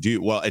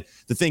 The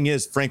thing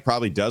is, Frank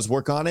probably does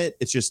work on it.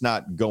 It's just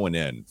not going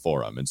in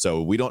for him. And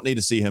so we don't need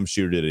to see him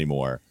shoot it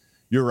anymore.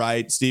 You're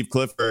right. Steve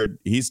Clifford,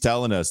 he's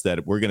telling us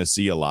that we're going to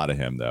see a lot of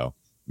him, though.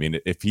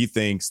 If he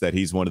thinks that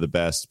he's one of the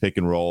best pick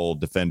and roll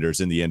defenders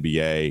in the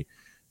NBA,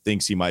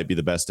 thinks he might be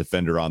the best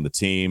defender on the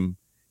team,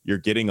 you're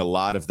getting a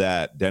lot of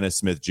that Dennis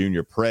Smith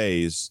Jr.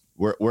 praise.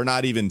 We're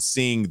not even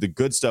seeing the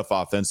good stuff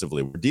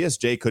offensively.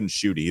 DSJ couldn't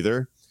shoot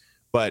either,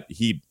 but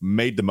he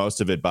made the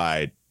most of it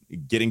by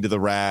getting to the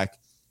rack,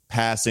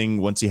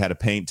 passing once he had a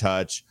paint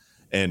touch,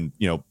 and,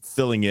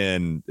 filling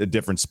in a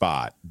different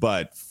spot.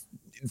 But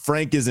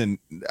Frank isn't,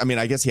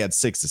 I guess he had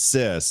 6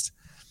 assists.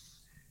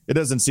 It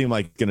doesn't seem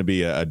like going to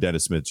be a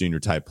Dennis Smith Jr.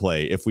 type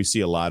play if we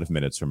see a lot of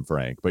minutes from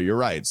Frank. But you're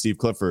right. Steve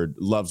Clifford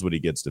loves what he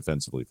gets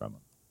defensively from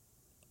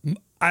him.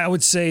 I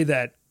would say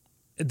that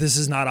this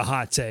is not a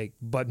hot take,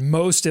 but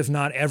most, if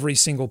not every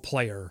single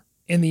player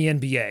in the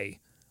NBA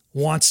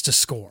wants to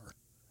score.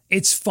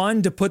 It's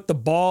fun to put the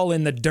ball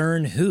in the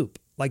darn hoop.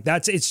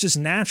 It's just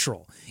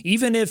natural.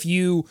 Even if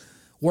you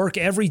work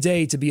every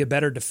day to be a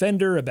better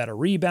defender, a better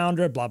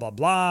rebounder, blah, blah,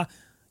 blah,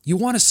 you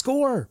want to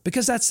score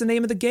because that's the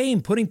name of the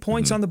game, putting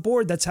points on the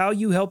board. That's how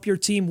you help your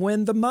team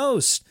win the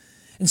most.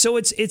 And so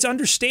it's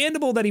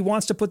understandable that he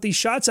wants to put these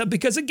shots up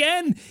because,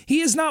 again,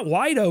 he is not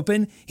wide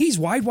open. He's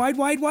wide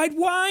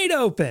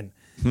open.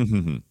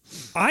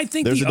 I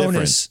think the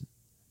onus,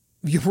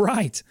 you're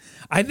right.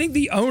 I think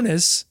the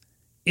onus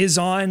is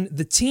on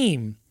the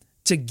team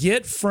to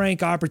get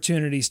Frank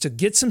opportunities, to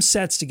get some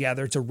sets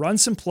together, to run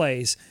some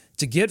plays,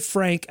 to get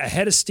Frank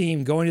ahead of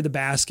steam going to the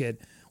basket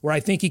where I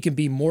think he can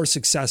be more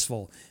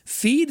successful.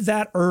 Feed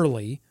that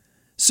early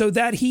so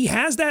that he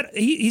has that,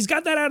 he's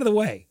got that out of the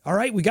way. All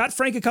right, we got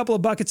Frank a couple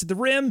of buckets at the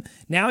rim.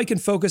 Now he can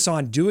focus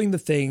on doing the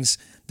things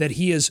that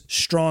he is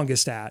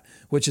strongest at,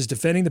 which is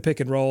defending the pick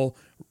and roll,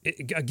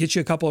 get you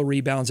a couple of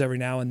rebounds every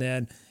now and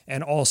then,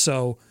 and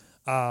also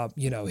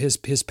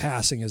his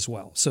passing as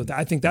well. So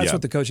I think that's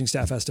what the coaching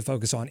staff has to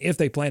focus on if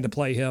they plan to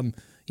play him,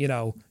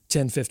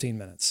 10, 15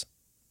 minutes.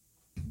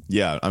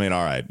 Yeah, I mean,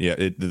 all right. Yeah,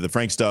 the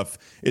Frank stuff,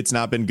 it's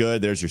not been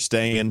good. There's your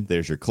staying,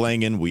 there's your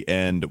clanging. We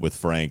end with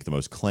Frank, the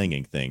most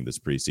clanging thing this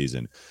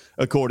preseason,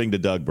 according to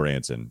Doug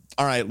Branson.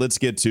 All right, let's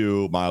get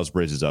to Miles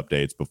Bridges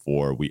updates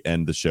before we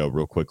end the show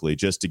real quickly,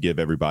 just to give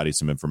everybody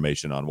some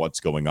information on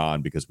what's going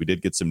on, because we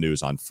did get some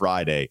news on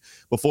Friday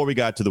before we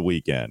got to the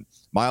weekend.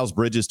 Miles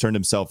Bridges turned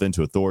himself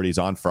into authorities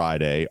on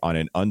Friday on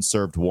an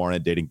unserved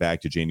warrant dating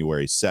back to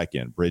January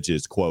 2nd.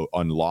 Bridges, quote,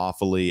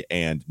 unlawfully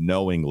and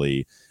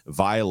knowingly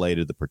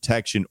violated the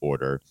protection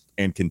order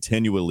and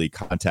continually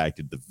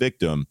contacted the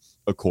victim,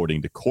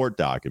 according to court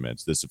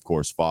documents. This, of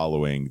course,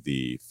 following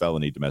the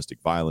felony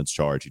domestic violence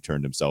charge he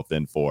turned himself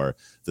in for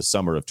the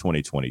summer of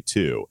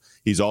 2022.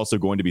 He's also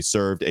going to be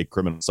served a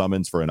criminal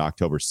summons for an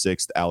October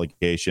 6th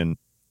allegation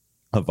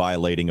of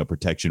violating a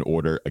protection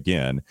order,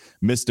 again,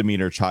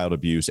 misdemeanor child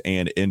abuse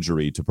and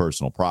injury to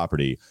personal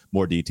property.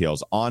 More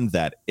details on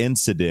that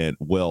incident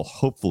will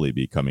hopefully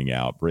be coming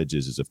out.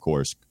 Bridges is, of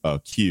course,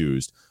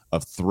 accused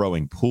of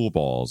throwing pool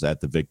balls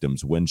at the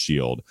victim's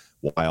windshield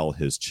while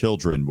his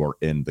children were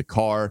in the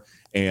car.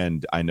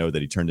 And I know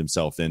that he turned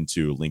himself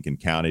into Lincoln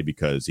County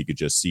because he could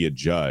just see a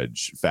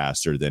judge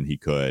faster than he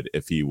could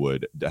if he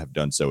would have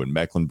done so in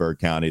Mecklenburg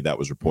County. That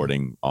was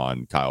reporting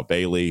on Kyle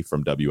Bailey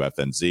from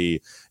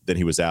WFNZ. Then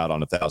he was out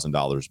on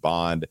 $1,000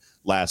 bond.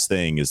 Last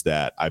thing is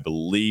that I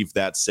believe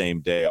that same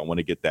day, I want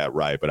to get that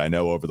right, but I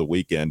know over the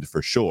weekend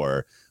for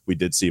sure, we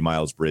did see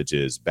Miles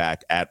Bridges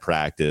back at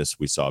practice.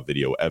 We saw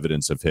video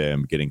evidence of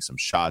him getting some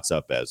shots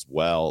up as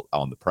well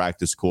on the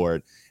practice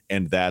court.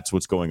 And that's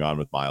what's going on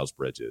with Miles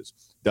Bridges.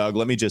 Doug,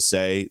 let me just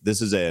say,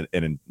 this is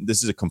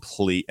a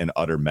complete and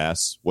utter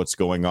mess, what's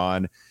going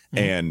on. Mm-hmm.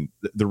 And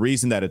the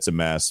reason that it's a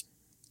mess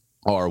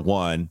are,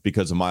 one,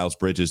 because of Miles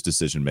Bridges'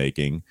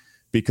 decision-making,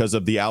 because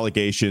of the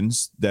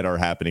allegations that are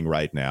happening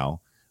right now,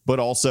 but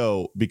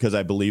also because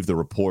I believe the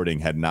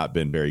reporting had not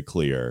been very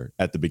clear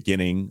at the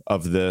beginning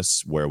of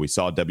this, where we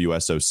saw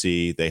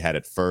WSOC. They had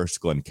it first.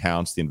 Glenn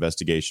Counts, the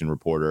investigative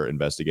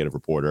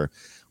reporter,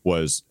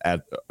 was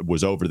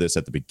over this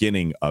at the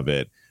beginning of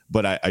it.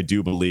 But I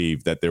do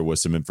believe that there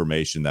was some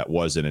information that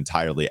wasn't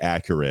entirely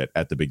accurate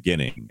at the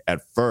beginning.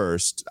 At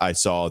first, I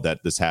saw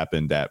that this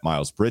happened at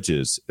Miles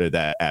Bridges,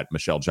 at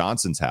Michelle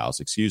Johnson's house,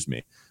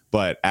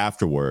 But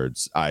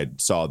afterwards, I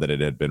saw that it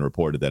had been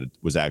reported that it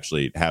was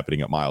actually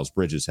happening at Miles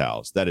Bridges'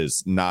 house. That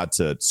is not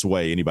to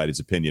sway anybody's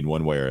opinion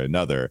one way or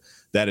another.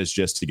 That is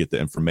just to get the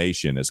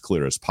information as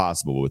clear as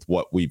possible with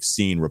what we've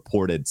seen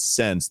reported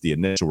since the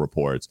initial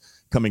reports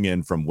coming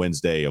in from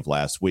Wednesday of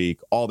last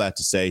week. All that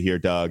to say here,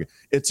 Doug,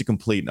 it's a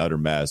complete and utter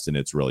mess, and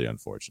it's really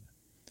unfortunate.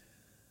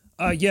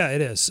 Yeah, it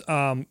is.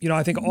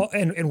 I think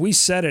and we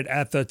said it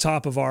at the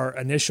top of our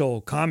initial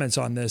comments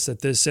on this,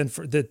 that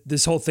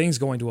this whole thing's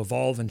going to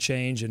evolve and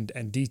change,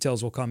 and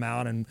details will come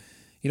out. And,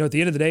 at the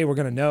end of the day, we're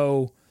going to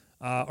know,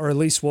 or at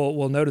least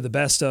we'll know to the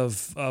best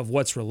of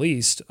what's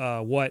released,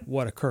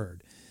 what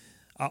occurred.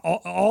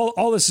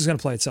 All this is going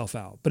to play itself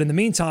out. But in the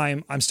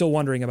meantime, I'm still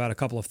wondering about a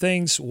couple of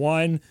things.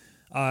 One,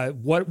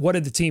 what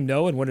did the team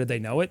know, and when did they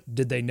know it?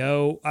 Did they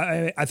know?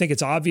 I think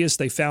it's obvious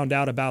they found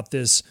out about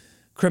this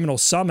criminal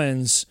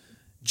summons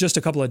just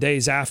a couple of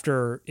days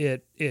after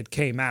it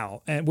came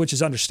out, and which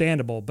is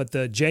understandable. But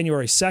the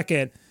January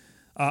 2nd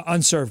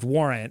unserved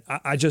warrant,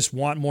 I just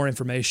want more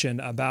information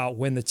about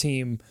when the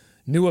team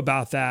knew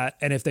about that,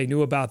 and if they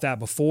knew about that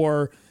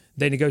before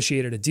they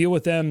negotiated a deal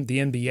with them. The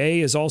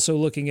NBA is also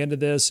looking into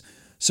this,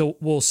 so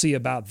we'll see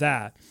about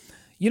that.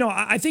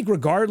 I think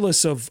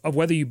regardless of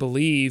whether you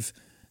believe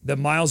that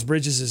Miles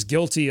Bridges is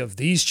guilty of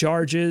these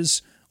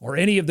charges or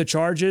any of the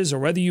charges, or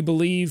whether you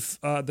believe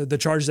the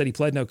charges that he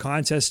pled no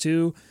contest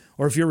to,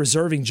 or if you're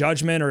reserving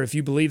judgment, or if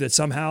you believe that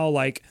somehow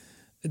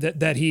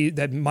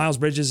that Miles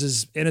Bridges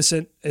is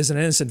an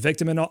innocent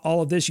victim in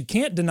all of this, you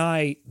can't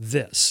deny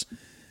this,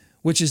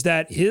 which is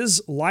that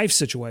his life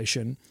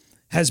situation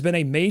has been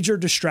a major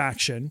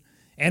distraction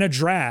and a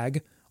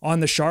drag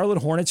on the Charlotte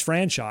Hornets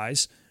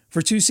franchise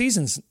for 2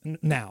 seasons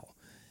now.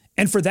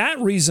 And for that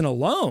reason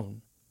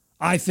alone,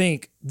 I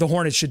think the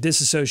Hornets should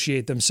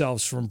disassociate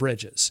themselves from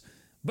Bridges.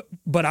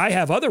 But I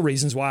have other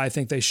reasons why I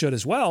think they should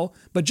as well.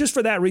 But just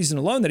for that reason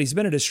alone, that he's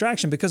been a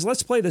distraction, because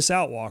let's play this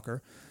out,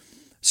 Walker.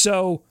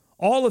 So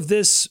all of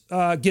this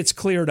gets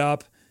cleared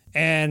up,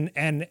 and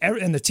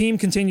the team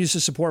continues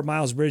to support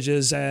Miles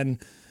Bridges, and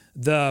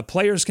the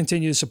players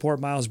continue to support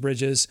Miles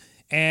Bridges,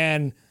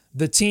 and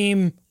the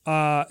team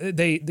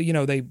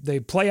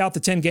they play out the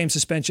 10-game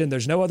suspension.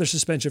 There's no other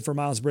suspension for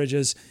Miles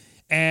Bridges,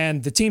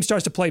 and the team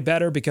starts to play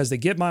better because they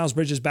get Miles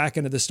Bridges back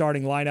into the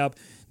starting lineup.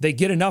 They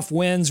get enough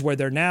wins where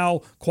they're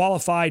now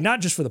qualified, not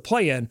just for the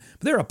play-in,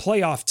 but they're a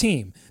playoff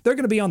team. They're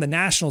going to be on the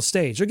national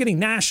stage. They're getting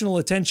national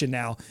attention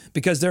now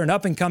because they're an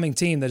up-and-coming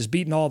team that has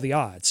beaten all the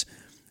odds.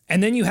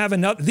 And then you have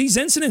another. These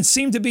incidents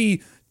seem to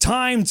be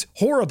timed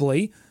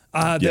horribly.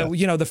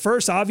 The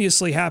first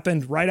obviously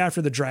happened right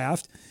after the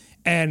draft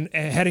and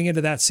heading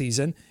into that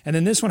season. And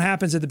then this one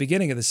happens at the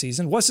beginning of the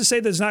season. What's to say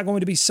there's not going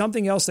to be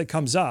something else that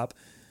comes up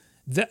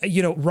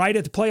right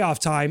at the playoff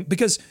time,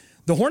 because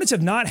the Hornets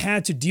have not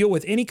had to deal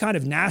with any kind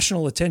of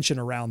national attention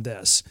around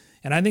this.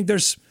 And I think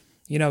there's,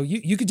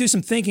 you could do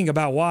some thinking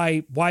about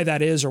why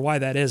that is or why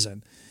that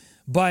isn't.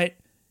 But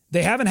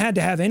they haven't had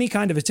to have any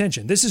kind of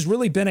attention. This has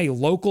really been a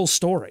local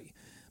story.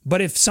 But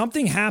if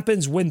something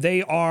happens when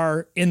they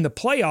are in the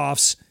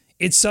playoffs,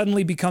 it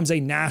suddenly becomes a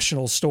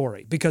national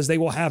story because they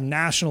will have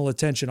national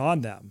attention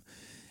on them.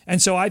 And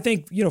so I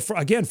think,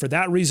 for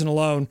that reason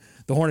alone,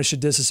 the Hornets should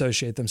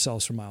disassociate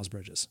themselves from Miles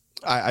Bridges.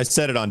 I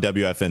said it on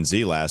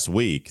WFNZ last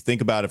week. Think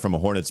about it from a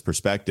Hornets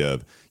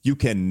perspective. You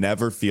can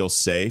never feel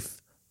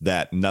safe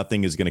that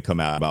nothing is going to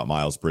come out about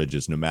Miles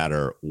Bridges, no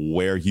matter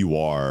where you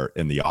are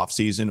in the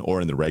offseason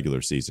or in the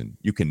regular season.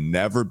 You can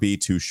never be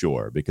too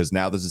sure, because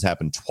now this has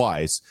happened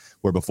twice,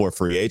 where before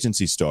free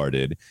agency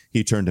started,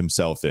 he turned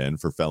himself in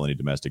for felony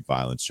domestic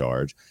violence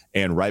charge.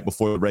 And right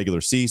before the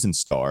regular season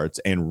starts,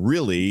 and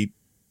really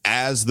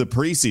as the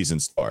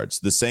preseason starts,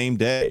 the same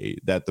day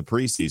that the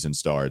preseason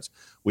starts,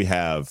 we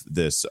have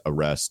this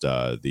arrest,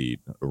 the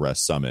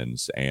arrest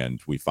summons, and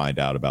we find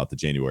out about the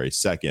January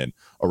 2nd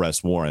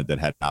arrest warrant that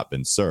had not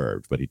been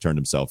served. But he turned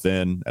himself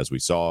in, as we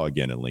saw,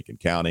 again in Lincoln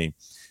County,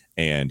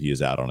 and he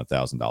is out on a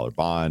 $1,000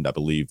 bond. I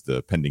believe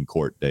the pending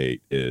court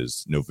date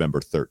is November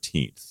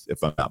 13th,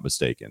 if I'm not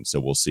mistaken. So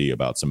we'll see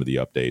about some of the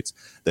updates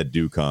that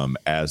do come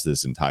as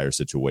this entire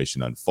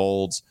situation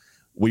unfolds.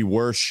 We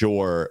were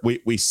sure,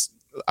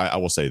 I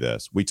will say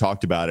this. We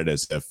talked about it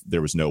as if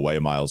there was no way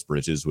Miles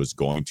Bridges was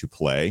going to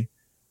play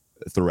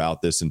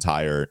throughout this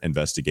entire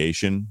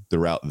investigation,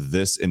 throughout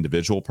this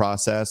individual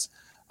process.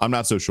 I'm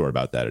not so sure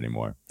about that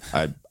anymore.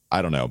 I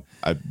don't know.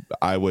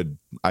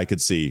 I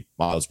could see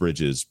Miles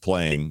Bridges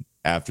playing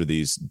after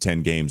these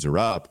 10 games are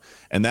up,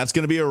 and that's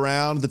going to be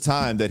around the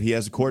time that he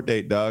has a court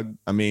date, Doug.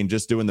 I mean,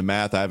 just doing the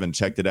math, I haven't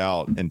checked it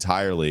out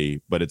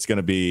entirely, but it's going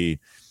to be,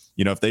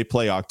 if they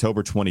play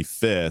October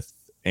 25th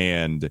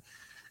and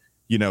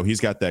he's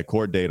got that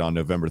court date on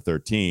November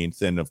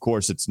 13th. And of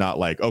course, it's not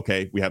like,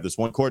 okay, we have this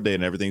one court date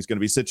and everything's going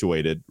to be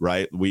situated,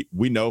 right? We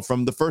know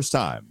from the first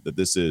time that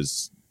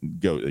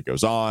it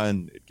goes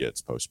on, it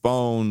gets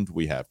postponed,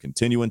 we have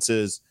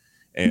continuances,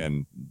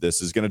 and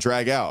this is going to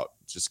drag out.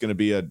 It's just going to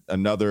be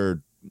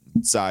another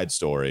side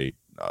story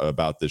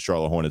about the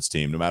Charlotte Hornets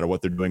team. No matter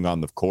what they're doing on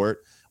the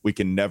court, we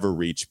can never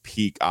reach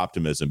peak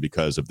optimism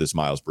because of this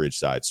Miles Bridges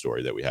side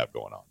story that we have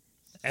going on.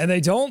 And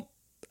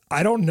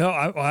I don't know.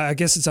 I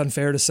guess it's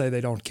unfair to say they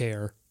don't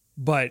care,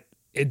 but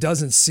it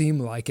doesn't seem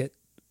like it.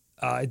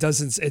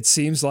 It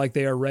seems like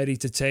they are ready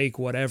to take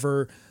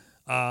whatever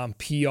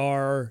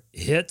PR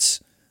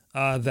hits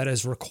that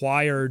is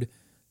required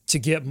to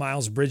get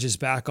Miles Bridges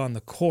back on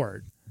the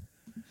court.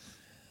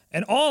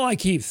 And all I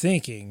keep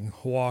thinking,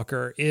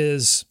 Walker,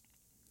 is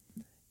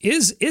a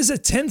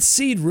 10th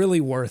seed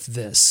really worth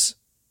this?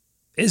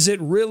 Is it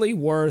really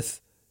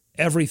worth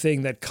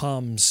everything that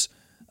comes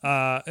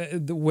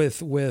with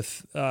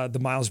the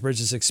Miles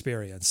Bridges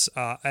experience?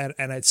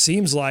 And it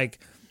seems like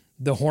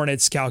the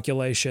Hornets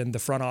calculation, the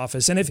front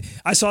office, and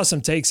if I saw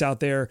some takes out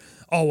there,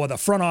 the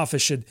front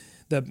office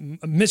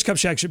Mitch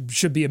Kupchak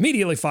should be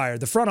immediately fired.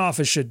 The front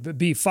office should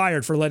be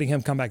fired for letting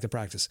him come back to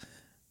practice.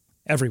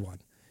 Everyone.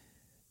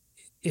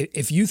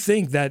 If you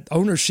think that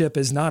ownership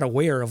is not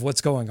aware of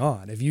what's going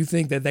on, if you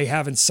think that they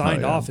haven't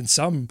signed off in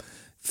some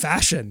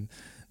fashion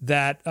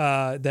that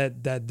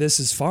this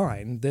is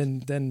fine,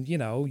 then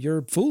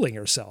you're fooling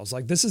yourselves.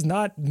 Like, this is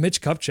not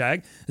Mitch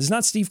Kupchak, this is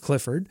not Steve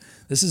Clifford,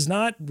 this is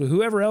not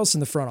whoever else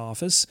in the front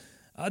office.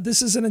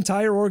 This is an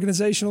entire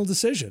organizational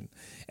decision,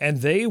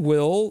 and they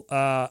will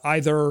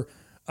either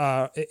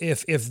they'll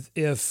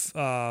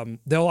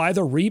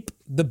either reap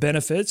the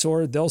benefits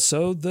or they'll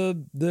sow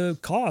the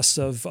costs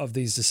of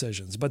these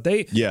decisions. But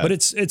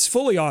it's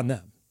fully on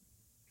them.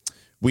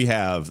 We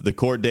have the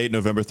court date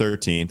November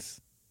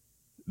 13th.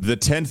 The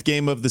 10th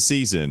game of the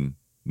season,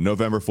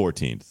 November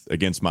 14th,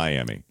 against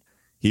Miami.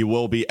 He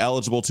will be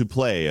eligible to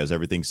play, as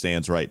everything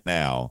stands right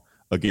now,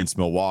 against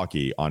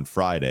Milwaukee on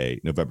Friday,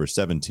 November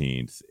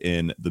 17th,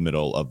 in the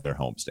middle of their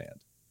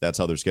homestand. That's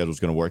how their schedule is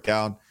going to work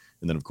out.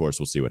 And then, of course,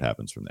 we'll see what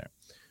happens from there.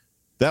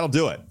 That'll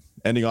do it.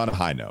 Ending on a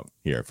high note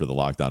here for the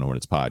Locked On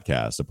Hornets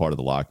podcast, a part of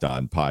the Locked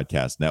On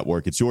Podcast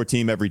Network. It's your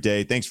team every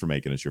day. Thanks for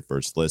making us your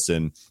first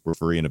listen. We're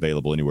free and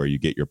available anywhere you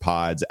get your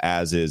pods,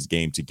 as is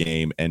Game to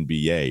Game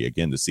NBA.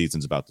 Again, the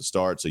season's about to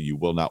start, so you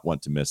will not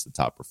want to miss the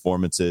top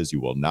performances.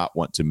 You will not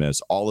want to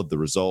miss all of the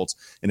results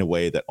in a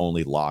way that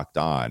only Locked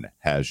On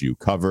has you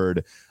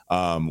covered.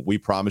 We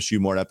promise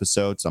you more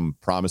episodes. I'm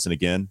promising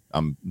again.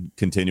 I'm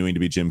continuing to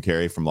be Jim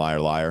Carrey from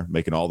Liar Liar,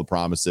 making all the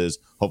promises.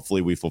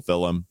 Hopefully we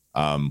fulfill them.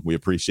 We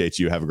appreciate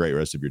you. Have a great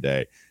rest of your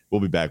day.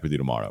 We'll be back with you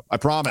tomorrow. I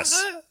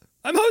promise.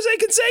 I'm Jose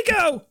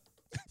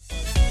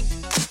Canseco.